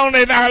looking down,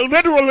 and I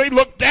literally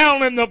look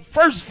down, and the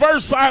first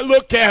verse I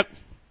look at,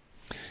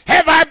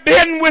 have I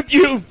been with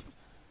you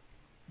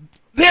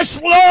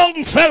this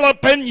long,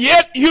 Philip, and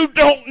yet you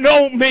don't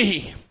know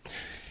me?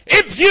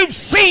 If you've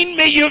seen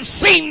me, you've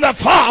seen the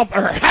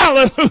Father.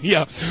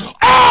 Hallelujah. Oh,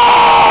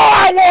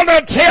 I want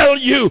to tell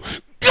you,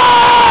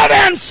 God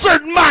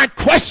answered my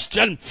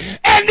question,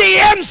 and he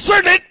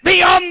answered it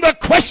beyond the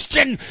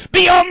question,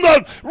 beyond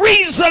the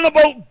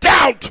reasonable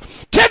doubt.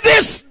 To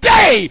this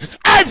day,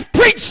 I've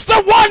preached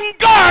the one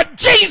God,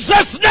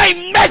 Jesus'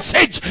 name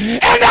message,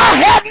 and I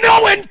have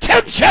no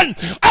intention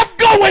of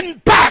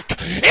going back.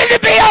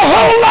 It'd be a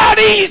whole lot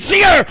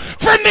easier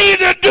for me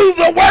to do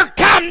the work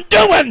I'm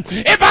doing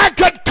if I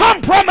could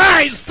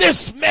compromise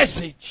this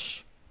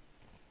message.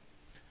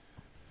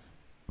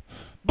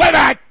 But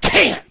I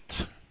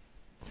can't.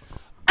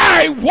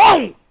 I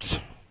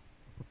won't.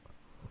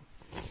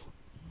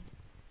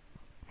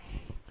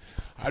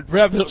 I'd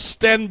rather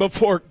stand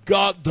before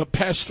God, the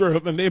pastor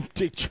of an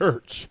empty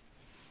church,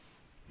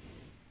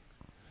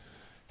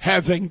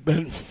 having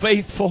been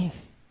faithful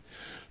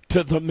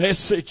to the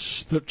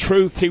message, the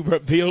truth he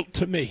revealed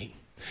to me,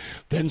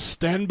 than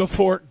stand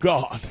before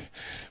God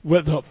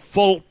with a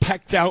full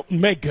packed out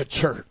mega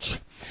church,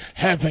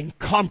 having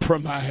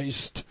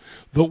compromised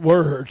the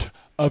word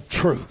of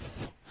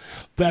truth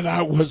that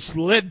I was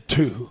led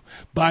to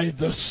by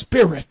the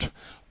Spirit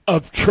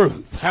of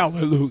truth.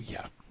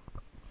 Hallelujah.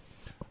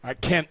 I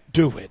can't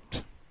do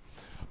it.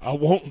 I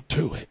won't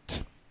do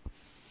it.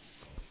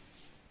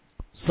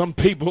 Some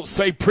people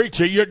say,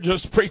 preacher, you're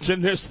just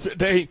preaching this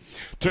today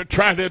to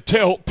try to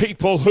tell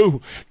people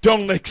who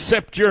don't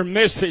accept your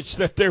message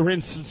that they're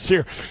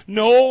insincere.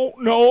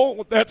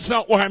 No, that's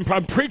not why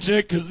I'm preaching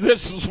it, because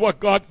this is what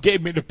God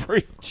gave me to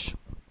preach.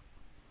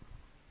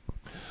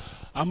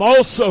 I'm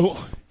also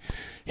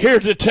here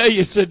to tell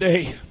you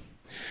today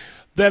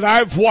that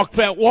I've walked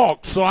that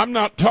walk, so I'm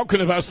not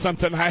talking about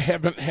something I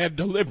haven't had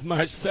to live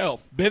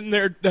myself. Been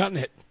there, done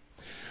it.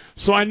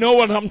 So I know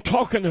what I'm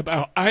talking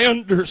about. I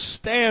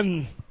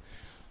understand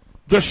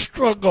the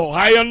struggle.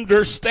 I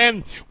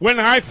understand when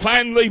I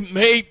finally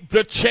made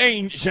the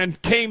change and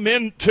came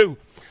into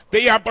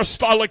the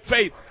apostolic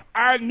faith,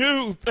 I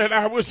knew that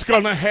I was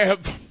going to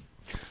have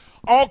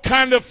all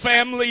kind of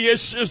family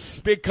issues,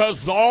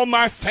 because all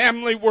my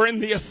family were in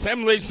the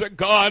Assemblies of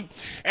God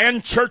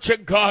and Church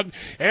of God,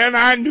 and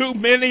I knew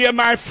many of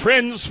my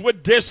friends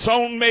would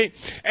disown me,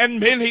 and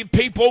many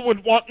people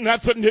would want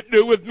nothing to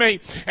do with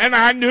me. And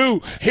I knew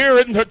here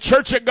in the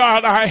Church of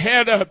God I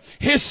had a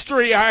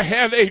history, I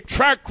had a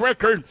track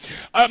record.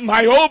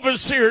 My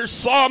overseers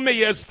saw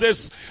me as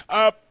this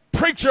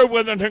preacher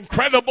with an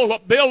incredible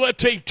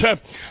ability to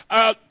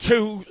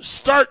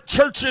start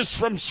churches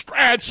from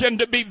scratch and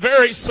to be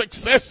very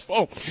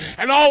successful.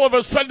 And all of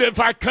a sudden, if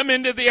I come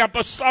into the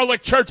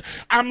apostolic church,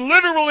 I'm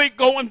literally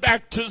going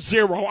back to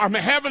zero. I'm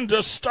having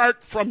to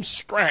start from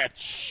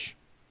scratch.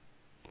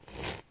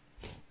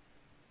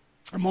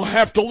 I'm going to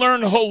have to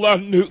learn a whole lot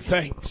of new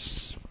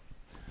things.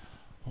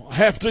 I'll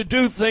have to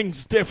do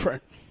things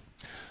different.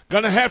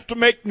 Going to have to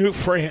make new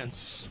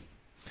friends.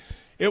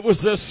 It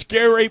was a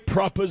scary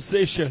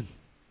proposition.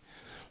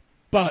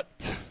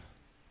 But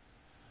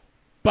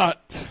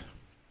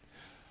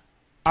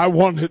I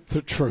wanted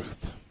the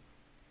truth.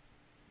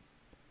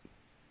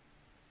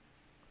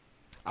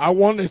 I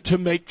wanted to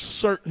make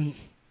certain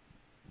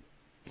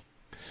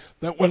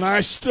that when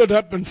I stood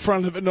up in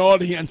front of an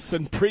audience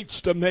and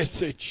preached a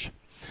message,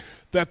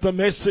 that the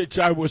message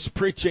I was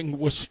preaching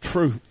was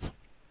truth.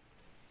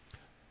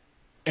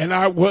 And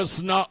I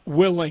was not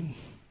willing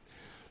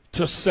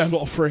to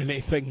settle for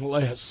anything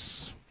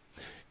less.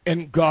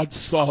 And God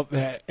saw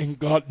that, and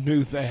God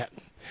knew that.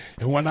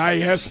 And when I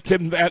asked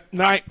him that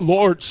night,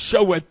 Lord,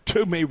 show it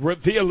to me,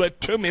 reveal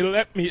it to me,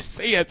 let me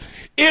see it.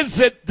 Is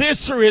it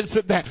this or is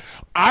it that?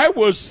 I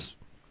was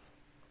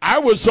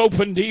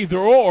open to either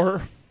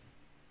or.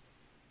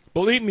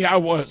 Believe me, I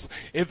was.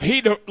 If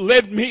he'd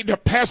led me to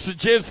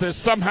passages that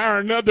somehow or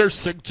another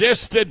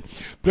suggested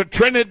the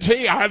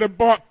Trinity, I'd have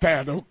bought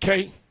that,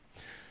 okay?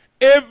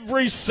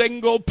 Every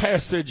single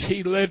passage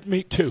he led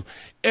me to,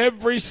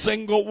 every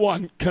single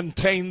one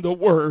contained the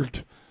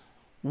word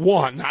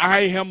one. I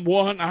am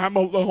one, I'm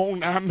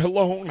alone, I'm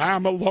alone,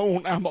 I'm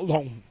alone, I'm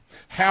alone.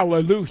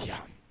 Hallelujah.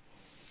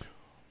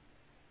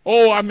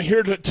 Oh, I'm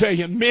here to tell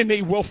you,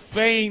 many will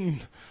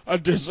feign a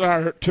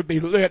desire to be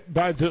led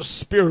by the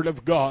Spirit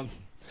of God,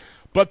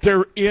 but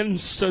they're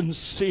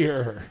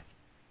insincere.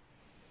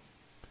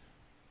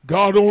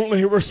 God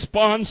only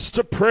responds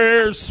to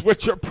prayers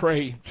which are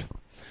prayed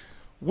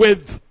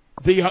with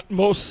the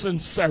utmost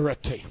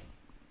sincerity,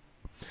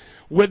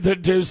 with the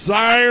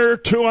desire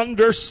to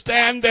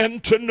understand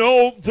and to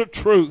know the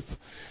truth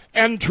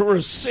and to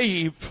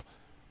receive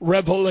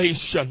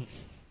revelation.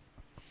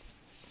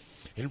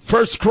 In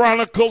 1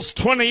 Chronicles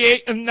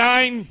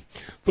 28:9,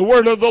 the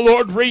word of the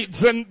Lord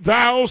reads, And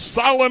thou,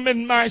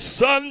 Solomon, my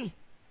son,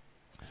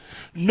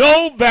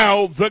 know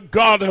thou the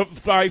God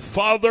of thy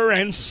father,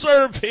 and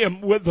serve him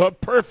with a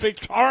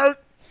perfect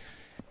heart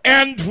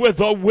and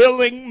with a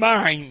willing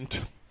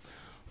mind.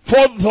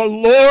 For the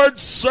Lord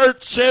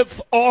searcheth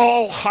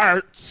all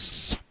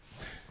hearts,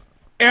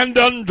 and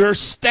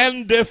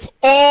understandeth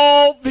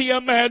all the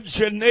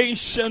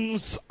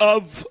imaginations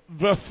of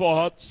the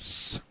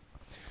thoughts.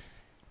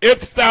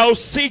 If thou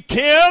seek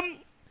him,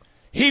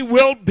 he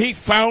will be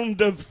found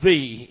of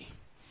thee.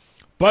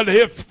 But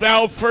if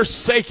thou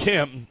forsake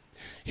him,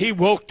 he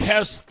will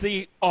cast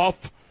thee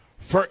off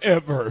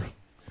forever.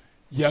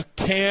 You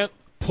can't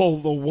pull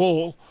the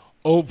wool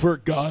over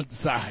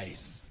God's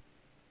eyes.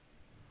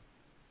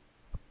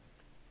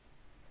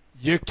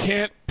 You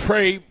can't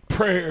pray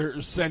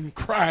prayers and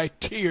cry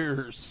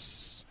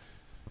tears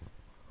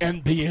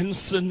and be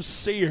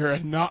insincere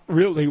and not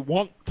really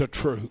want the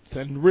truth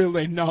and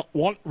really not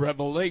want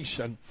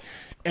revelation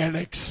and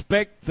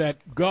expect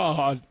that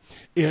God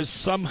is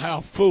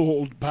somehow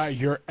fooled by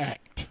your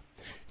act.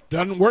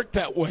 Doesn't work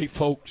that way,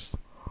 folks.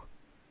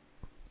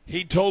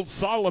 He told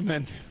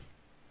Solomon,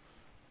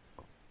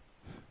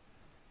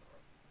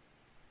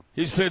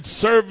 he said,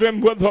 serve him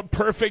with a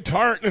perfect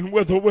heart and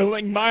with a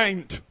willing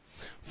mind.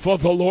 For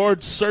the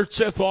Lord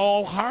searcheth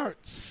all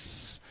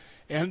hearts,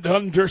 and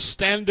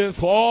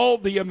understandeth all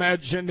the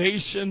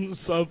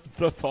imaginations of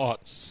the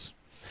thoughts.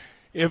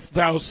 If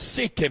thou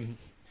seek him,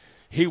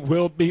 he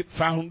will be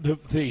found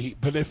of thee.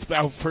 But if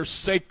thou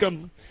forsake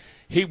him,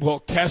 he will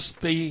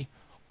cast thee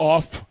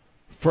off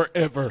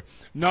forever.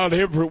 Not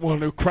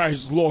everyone who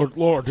cries, Lord,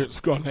 Lord,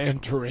 is going to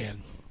enter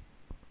in.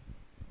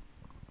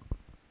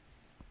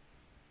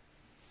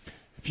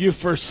 If you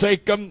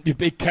forsake him, you'll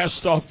be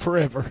cast off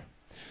forever.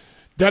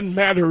 Doesn't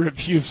matter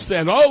if you've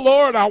said, oh,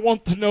 Lord, I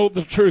want to know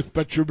the truth,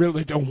 but you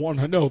really don't want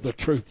to know the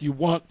truth. You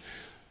want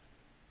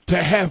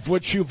to have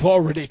what you've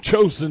already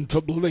chosen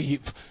to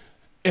believe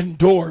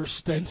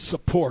endorsed and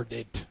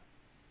supported.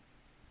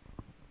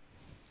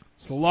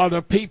 There's a lot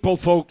of people,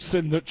 folks,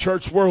 in the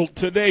church world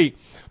today,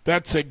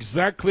 that's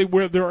exactly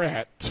where they're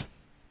at.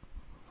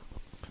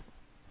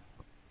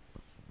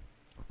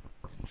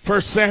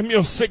 1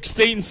 Samuel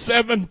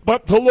 16:7,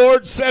 but the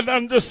Lord said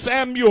unto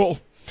Samuel,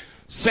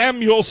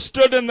 Samuel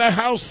stood in the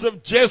house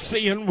of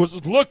Jesse and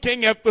was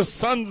looking at the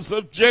sons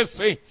of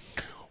Jesse,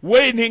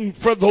 waiting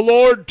for the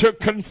Lord to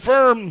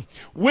confirm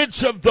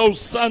which of those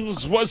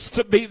sons was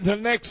to be the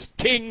next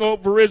king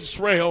over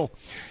Israel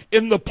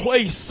in the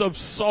place of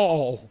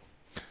Saul.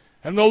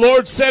 And the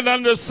Lord said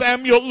unto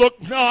Samuel,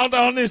 look not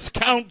on his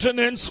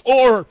countenance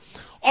or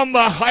on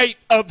the height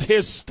of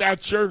his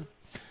stature,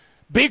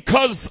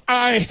 because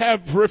I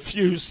have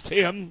refused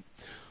him.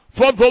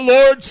 For the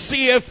Lord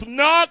seeth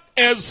not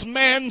as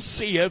man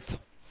seeth,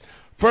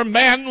 for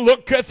man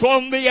looketh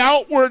on the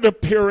outward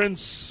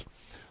appearance,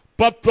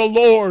 but the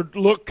Lord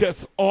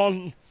looketh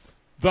on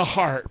the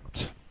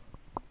heart.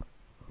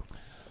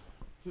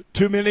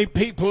 Too many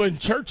people in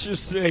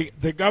churches say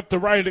they got the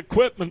right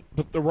equipment,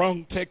 but the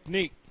wrong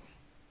technique.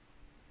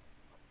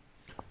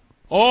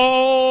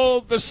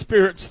 All the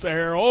Spirit's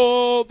there,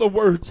 all the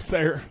words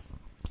there,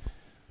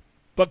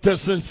 but the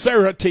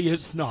sincerity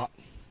is not.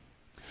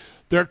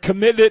 They're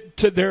committed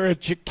to their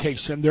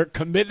education. They're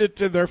committed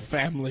to their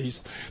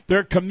families.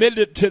 They're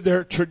committed to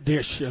their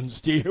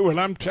traditions. Do you hear what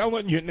I'm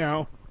telling you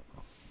now?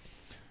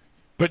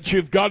 But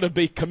you've got to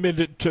be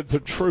committed to the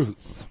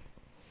truth.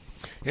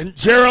 In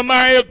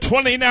Jeremiah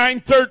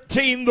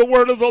 29:13, the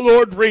word of the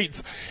Lord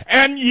reads,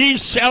 "And ye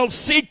shall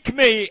seek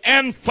me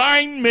and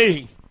find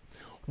me,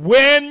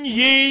 when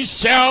ye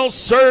shall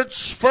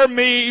search for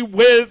me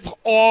with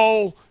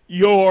all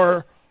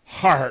your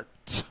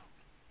heart."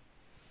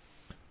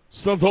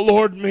 So the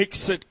Lord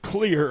makes it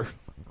clear.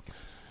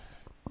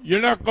 You're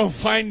not going to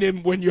find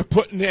him when you're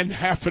putting in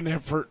half an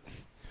effort.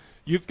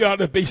 You've got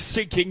to be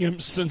seeking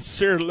him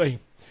sincerely.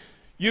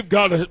 You've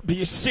got to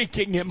be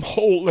seeking him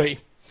wholly.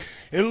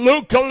 In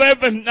Luke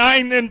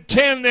 11:9 and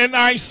 10, "And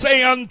I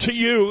say unto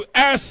you,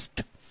 ask,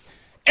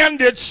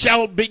 and it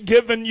shall be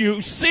given you.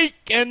 Seek,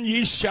 and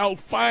ye shall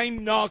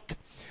find. Knock,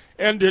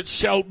 and it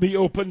shall be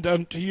opened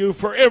unto you.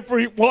 For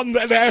every one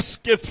that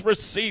asketh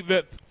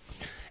receiveth,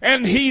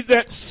 and he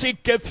that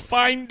seeketh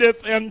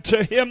findeth, and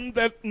to him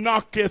that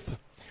knocketh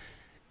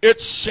it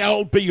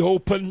shall be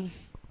opened."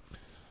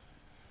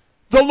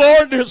 The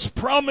Lord has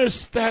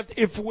promised that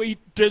if we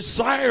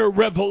desire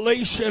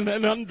revelation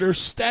and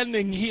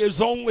understanding, he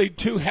is only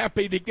too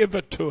happy to give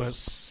it to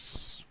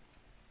us.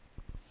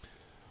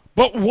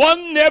 But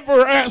one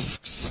never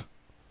asks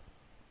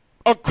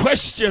a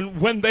question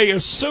when they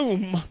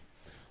assume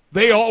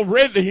they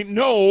already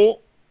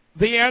know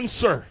the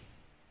answer.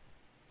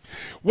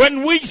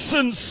 When we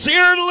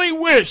sincerely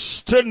wish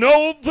to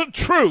know the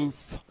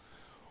truth,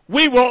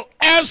 we will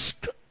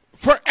ask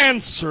for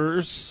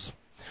answers,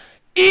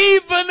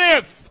 even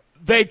if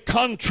they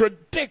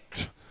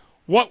contradict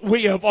what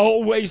we have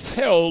always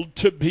held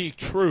to be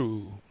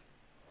true.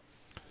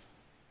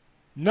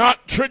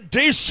 Not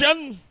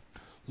tradition,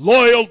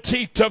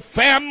 loyalty to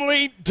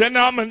family,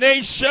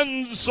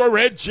 denominations, or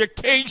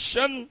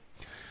education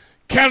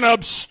can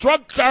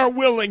obstruct our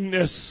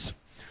willingness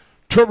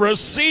to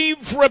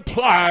receive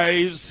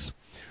replies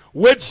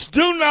which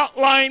do not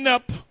line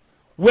up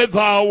with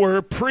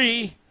our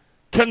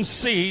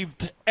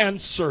preconceived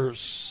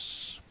answers.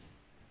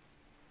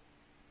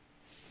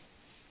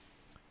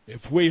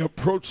 If we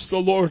approach the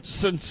Lord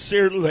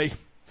sincerely,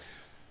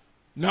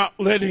 not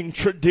letting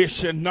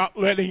tradition, not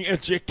letting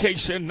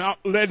education, not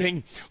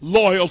letting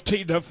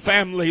loyalty to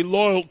family,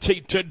 loyalty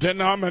to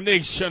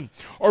denomination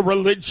or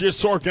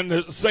religious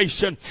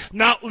organization,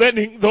 not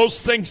letting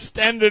those things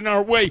stand in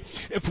our way,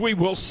 if we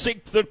will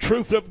seek the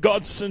truth of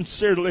God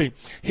sincerely,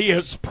 he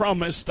has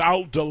promised,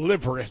 I'll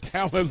deliver it.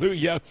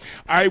 Hallelujah.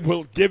 I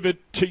will give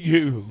it to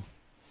you.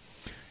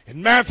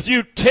 In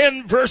Matthew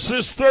 10,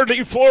 verses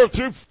 34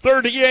 through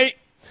 38,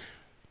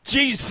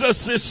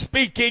 Jesus is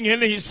speaking,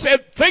 and he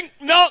said, "Think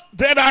not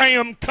that I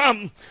am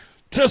come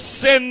to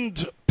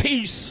send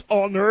peace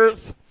on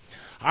earth.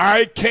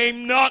 I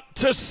came not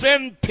to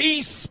send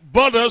peace,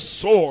 but a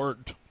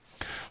sword.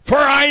 For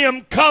I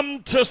am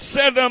come to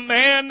set a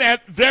man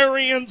at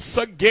variance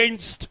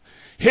against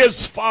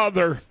his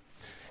father,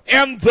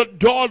 and the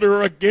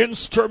daughter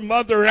against her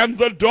mother, and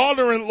the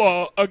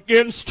daughter-in-law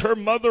against her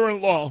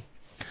mother-in-law.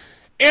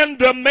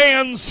 And a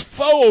man's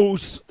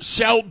foes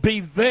shall be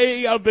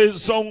they of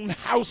his own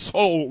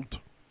household.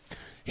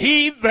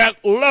 He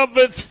that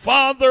loveth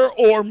father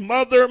or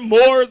mother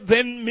more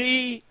than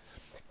me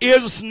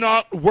is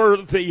not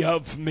worthy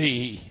of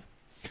me.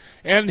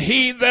 And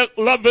he that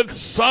loveth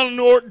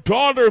son or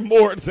daughter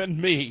more than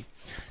me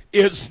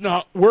is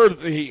not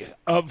worthy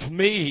of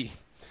me.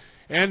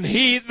 And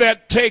he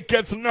that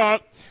taketh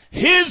not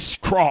his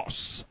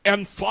cross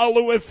and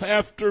followeth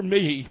after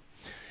me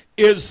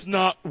is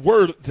not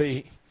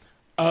worthy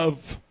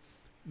of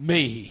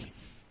me."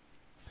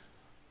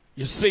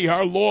 You see,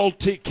 our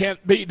loyalty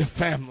can't be to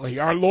family.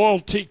 Our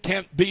loyalty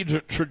can't be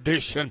to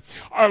tradition.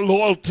 Our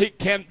loyalty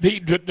can't be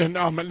to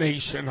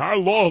denomination. Our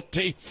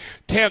loyalty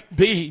can't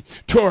be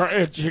to our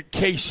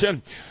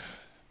education.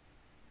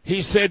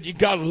 He said, you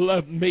got to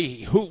love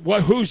me.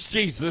 Who's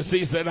Jesus?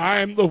 He said, I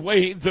am the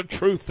way, the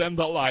truth, and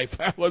the life.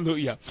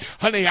 Hallelujah.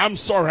 Honey, I'm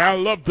sorry. I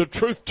love the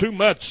truth too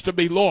much to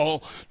be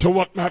loyal to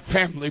what my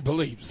family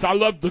believes. I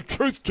love the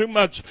truth too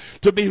much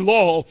to be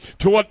loyal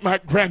to what my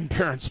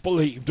grandparents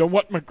believed or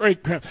what my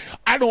great-parents.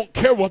 I don't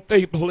care what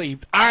they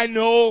believed. I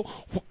know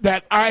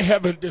that I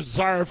have a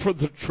desire for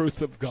the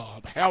truth of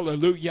God.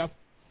 Hallelujah.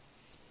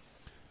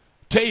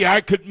 Tell you,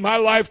 my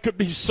life could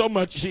be so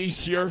much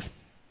easier.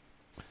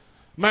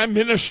 My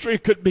ministry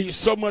could be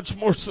so much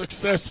more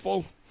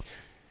successful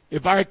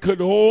if I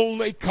could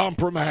only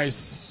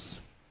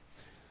compromise.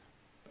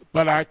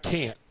 But I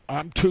can't.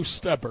 I'm too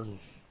stubborn.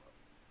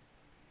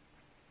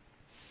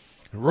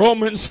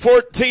 Romans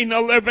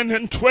 14:11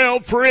 and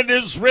 12, for it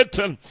is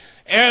written,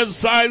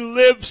 as I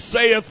live,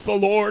 saith the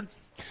Lord,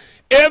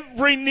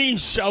 every knee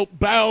shall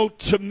bow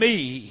to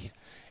me,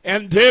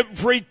 and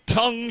every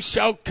tongue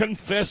shall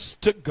confess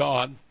to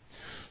God.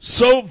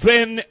 So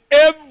then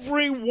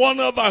every one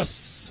of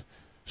us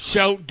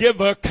shall give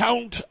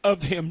account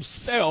of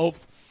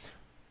himself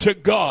to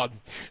God.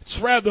 It's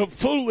rather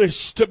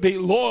foolish to be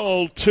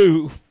loyal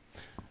to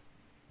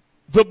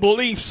the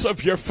beliefs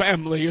of your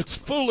family. It's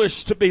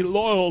foolish to be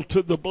loyal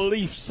to the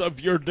beliefs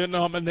of your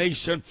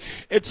denomination.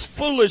 It's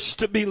foolish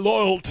to be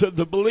loyal to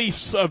the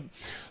beliefs of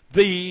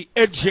the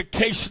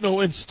educational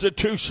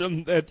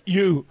institution that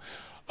you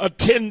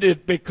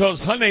attended,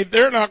 because, honey,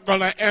 they're not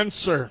going to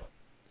answer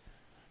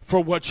for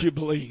what you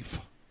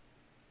believe.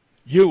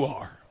 You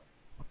are.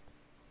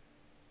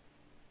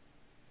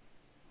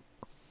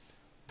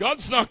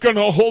 God's not going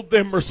to hold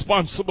them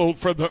responsible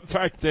for the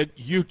fact that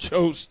you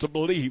chose to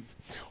believe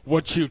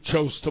what you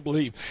chose to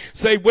believe.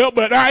 Say, well,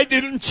 but I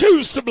didn't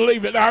choose to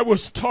believe it. I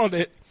was taught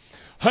it.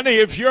 Honey,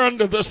 if you're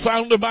under the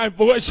sound of my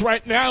voice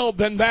right now,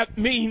 then that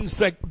means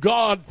that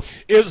God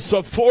is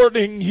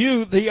affording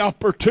you the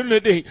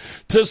opportunity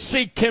to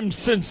seek him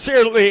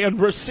sincerely and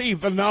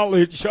receive a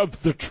knowledge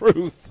of the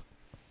truth.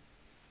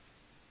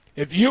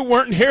 If you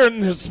weren't hearing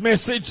this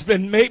message,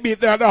 then maybe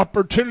that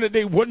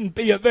opportunity wouldn't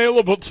be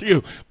available to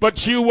you.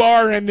 But you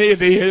are, and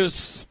it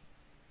is.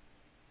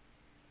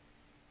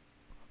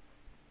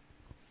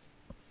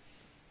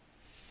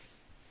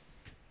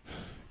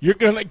 You're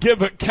going to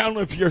give account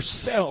of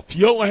yourself.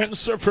 You'll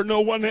answer for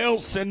no one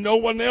else, and no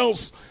one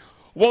else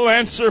will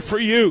answer for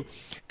you.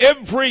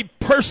 Every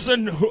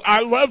person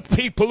I love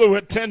people who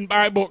attend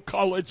Bible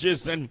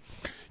colleges and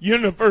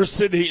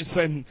universities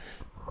and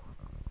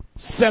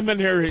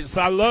seminaries.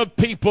 I love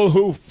people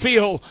who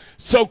feel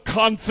so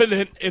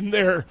confident in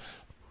their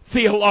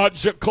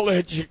theological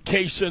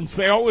educations.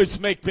 They always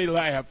make me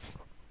laugh.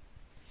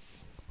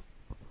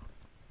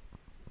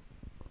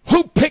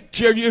 Who picked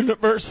your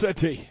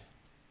university?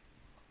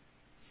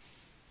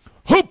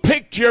 Who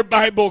picked your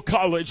Bible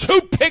college?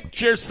 Who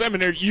picked your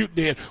seminary? You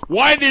did.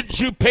 Why did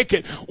you pick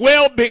it?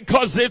 Well,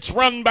 because it's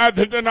run by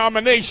the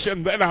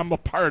denomination that I'm a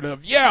part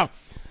of. Yeah,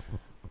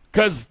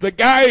 because the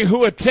guy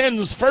who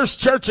attends First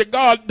Church of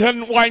God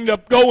doesn't wind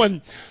up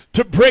going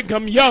to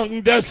Brigham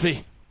Young, does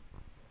he?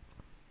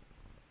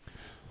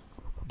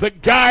 The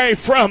guy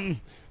from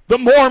the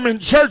Mormon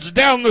church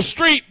down the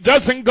street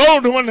doesn't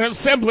go to an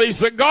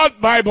Assemblies of God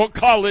Bible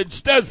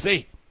college, does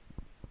he?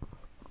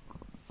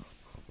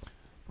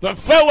 The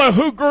fellow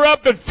who grew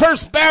up at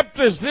First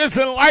Baptist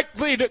isn't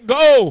likely to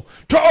go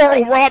to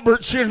Oral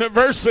Roberts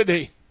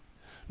University.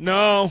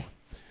 No,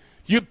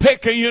 you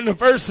pick a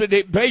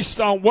university based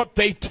on what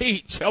they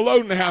teach. Hello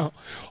now.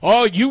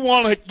 Oh, you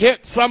want to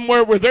get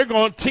somewhere where they're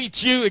going to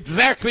teach you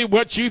exactly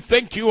what you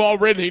think you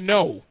already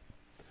know.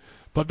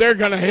 But they're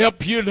going to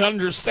help you to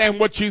understand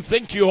what you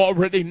think you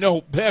already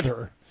know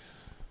better.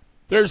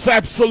 There's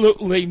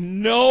absolutely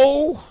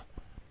no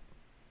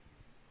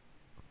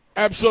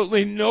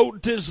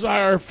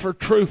desire for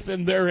truth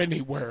in there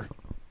anywhere.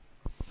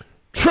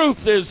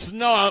 Truth is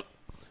not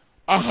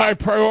a high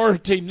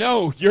priority.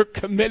 No, you're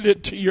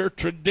committed to your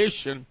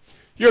tradition.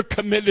 You're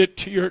committed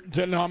to your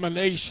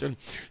denomination.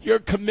 You're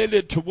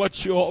committed to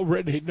what you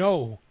already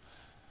know.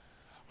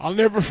 I'll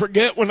never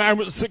forget when I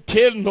was a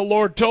kid and the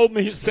Lord told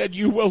me, he said,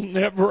 you will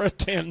never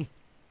attend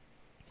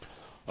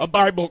a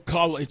Bible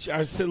college.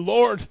 I said,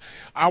 Lord,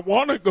 I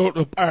want to go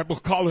to Bible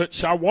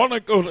college. I want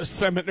to go to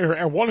seminary.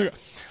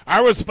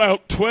 I was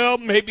about 12,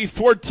 maybe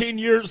 14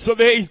 years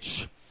of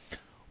age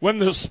when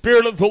the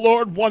Spirit of the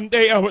Lord, one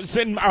day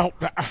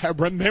I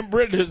remember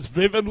it as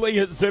vividly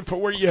as if it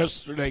were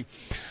yesterday.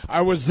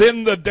 I was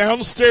in the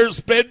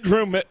downstairs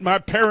bedroom at my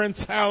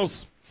parents'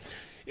 house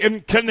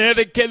in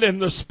Connecticut,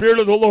 and the Spirit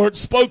of the Lord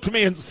spoke to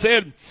me and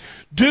said,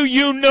 do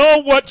you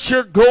know what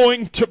you're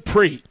going to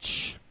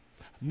preach?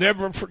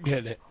 Never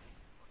forget it.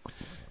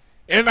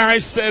 And I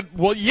said,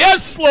 well,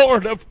 yes,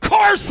 Lord, of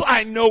course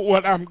I know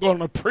what I'm going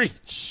to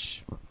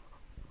preach.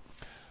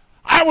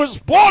 I was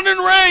born and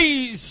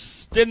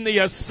raised in the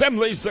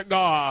Assemblies of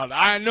God.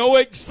 I know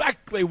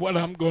exactly what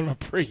I'm going to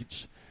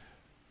preach.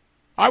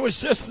 I was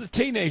just a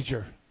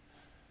teenager.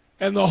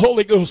 And the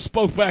Holy Ghost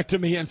spoke back to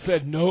me and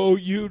said, no,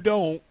 you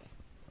don't.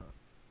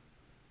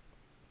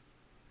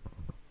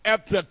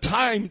 At the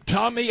time,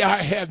 Tommy, I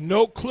had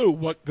no clue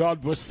what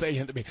God was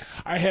saying to me.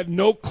 I had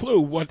no clue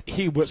what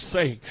he was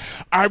saying.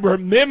 I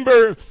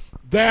remember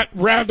that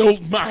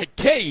rattled my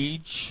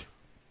cage,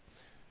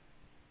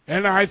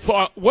 and I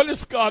thought, what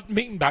does God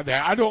mean by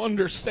that? I don't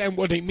understand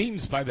what he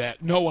means by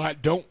that. No, I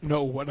don't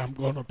know what I'm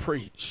going to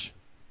preach.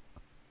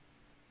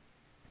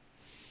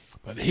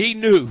 But he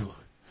knew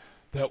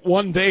that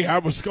one day I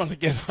was going to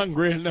get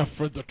hungry enough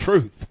for the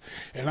truth,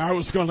 and I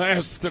was going to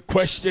ask the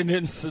question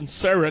in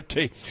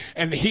sincerity,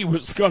 and he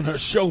was going to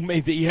show me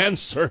the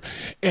answer,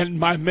 and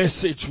my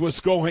message was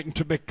going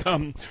to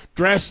become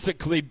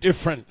drastically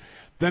different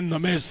than the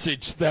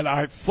message that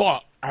I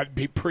thought I'd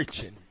be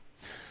preaching.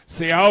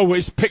 See, I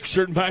always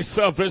pictured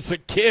myself as a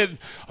kid,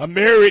 a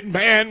married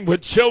man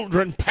with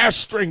children,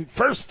 pastoring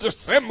First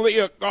Assembly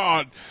of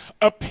God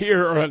up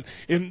here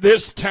in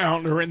this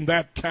town or in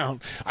that town.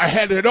 I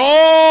had it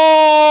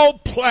all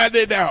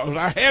plotted out.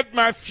 I had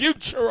my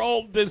future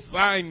all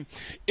designed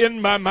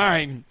in my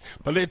mind.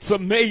 But it's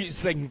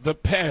amazing the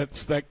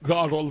paths that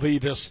God will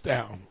lead us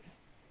down.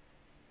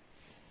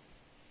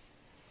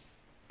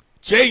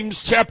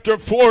 James chapter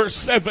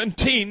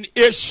 4:17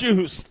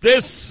 issues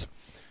this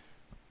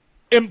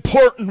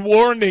important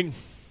warning.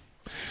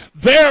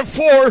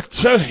 Therefore,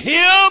 to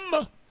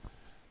him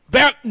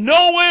that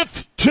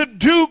knoweth to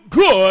do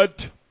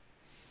good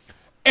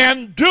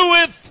and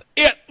doeth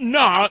it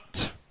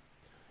not,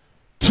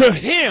 to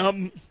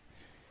him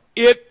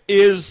it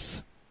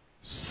is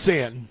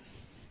sin.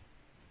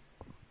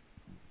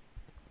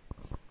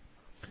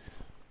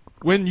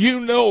 When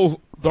you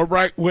know the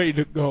right way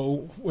to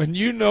go, when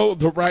you know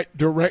the right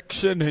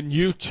direction and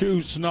you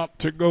choose not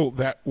to go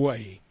that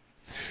way,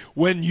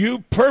 when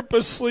you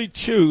purposely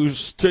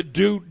choose to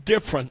do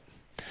different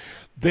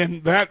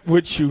than that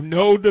which you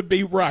know to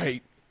be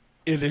right,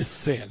 it is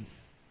sin.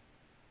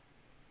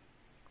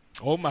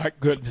 Oh my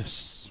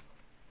goodness.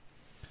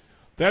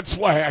 That's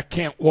why I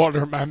can't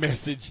water my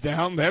message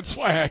down. That's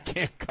why I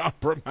can't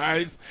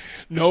compromise.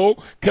 No,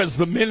 because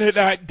the minute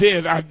I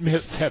did, I'd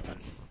miss heaven.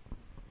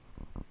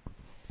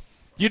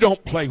 You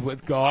don't play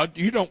with God.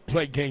 You don't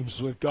play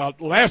games with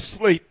God.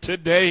 Lastly,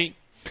 today,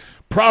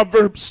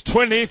 Proverbs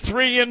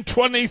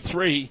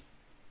 23:23.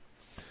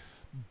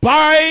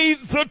 Buy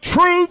the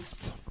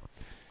truth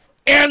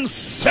and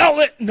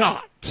sell it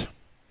not.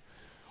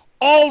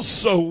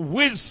 Also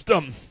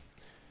wisdom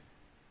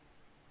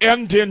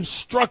and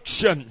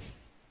instruction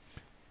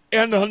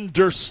and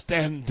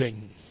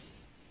understanding.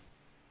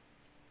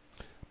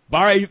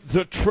 Buy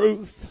the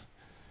truth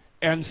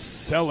and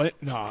sell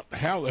it not.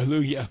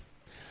 Hallelujah.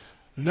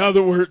 In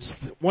other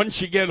words,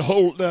 once you get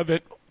hold of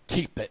it,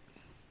 keep it.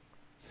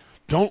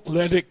 Don't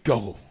let it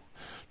go.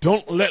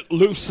 Don't let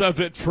loose of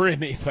it for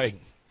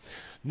anything.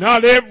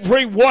 Not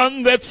every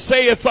one that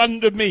saith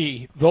unto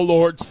me, the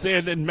Lord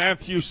said in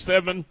Matthew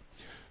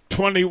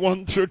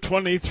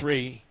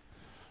 7:21-23.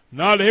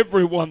 Not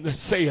every one that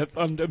saith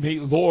unto me,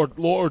 Lord,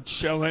 Lord,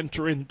 shall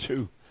enter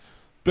into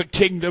the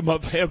kingdom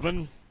of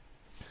heaven,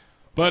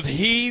 but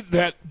he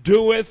that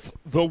doeth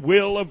the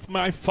will of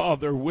my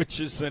Father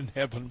which is in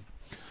heaven.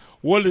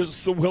 What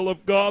is the will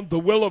of God? The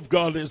will of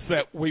God is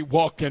that we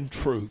walk in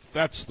truth.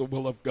 That's the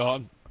will of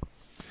God.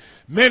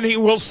 Many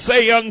will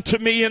say unto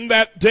me in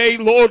that day,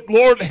 Lord,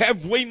 Lord,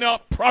 have we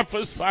not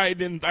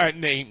prophesied in thy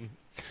name?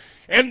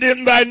 And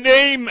in thy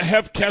name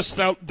have cast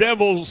out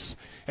devils,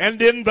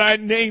 and in thy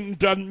name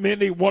done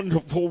many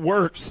wonderful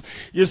works.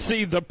 You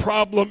see, the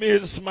problem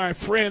is, my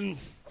friend,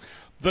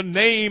 the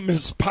name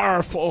is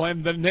powerful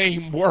and the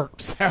name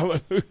works.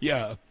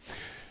 Hallelujah.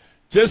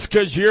 Just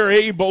because you're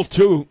able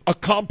to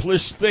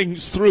accomplish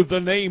things through the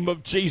name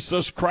of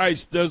Jesus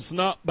Christ does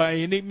not by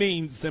any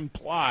means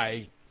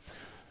imply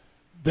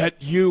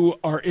that you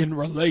are in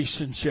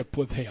relationship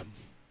with him.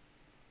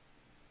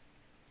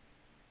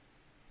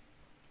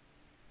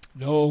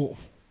 No,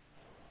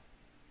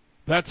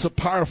 that's a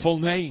powerful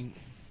name.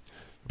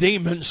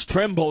 Demons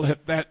tremble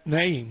at that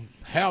name.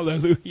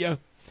 Hallelujah.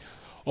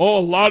 Oh,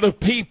 a lot of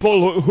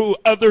people who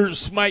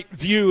others might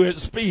view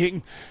as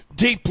being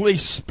deeply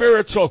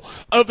spiritual,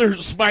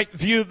 others might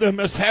view them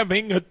as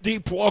having a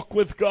deep walk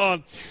with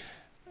God.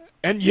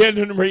 And yet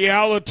in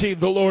reality,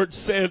 the Lord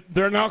said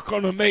they're not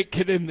going to make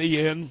it in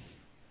the end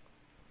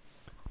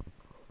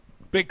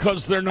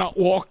because they're not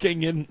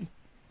walking in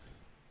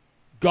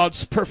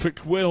God's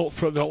perfect will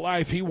for their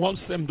life. He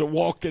wants them to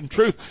walk in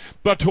truth.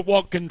 But to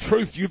walk in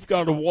truth, you've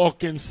got to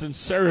walk in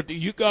sincerity.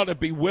 You've got to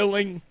be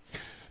willing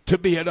to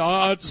be at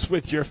odds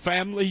with your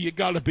family. You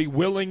got to be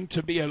willing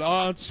to be at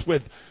odds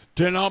with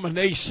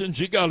denominations.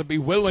 You got to be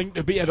willing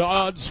to be at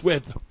odds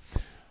with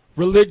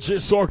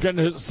religious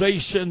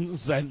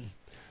organizations and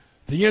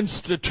the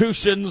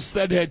institutions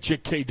that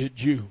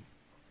educated you.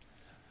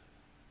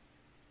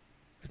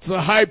 It's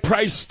a high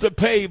price to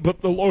pay,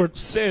 but the Lord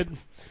said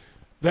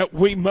that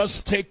we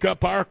must take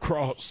up our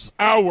cross,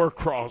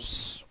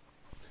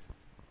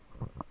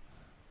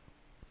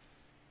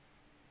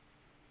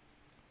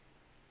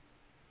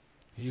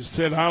 He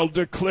said, I'll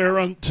declare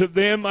unto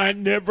them, I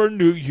never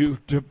knew you.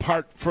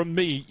 Depart from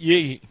me,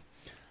 ye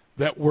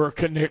that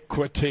work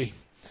iniquity.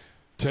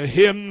 To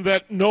him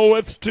that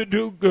knoweth to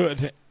do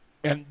good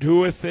and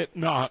doeth it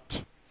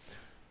not,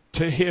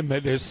 to him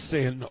it is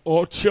sin.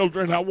 Oh,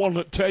 children, I want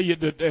to tell you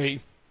today,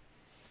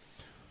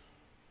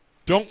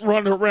 don't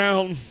run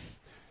around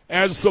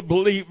as a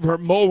believer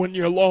mowing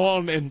your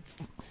lawn and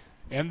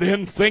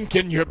then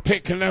thinking you're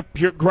picking up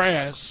your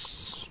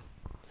grass,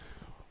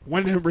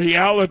 when in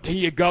reality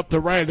you got the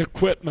right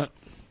equipment,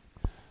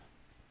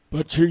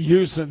 but you're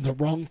using the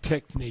wrong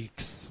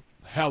techniques.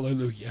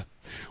 Hallelujah.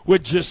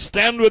 Would you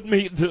stand with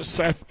me this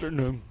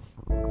afternoon?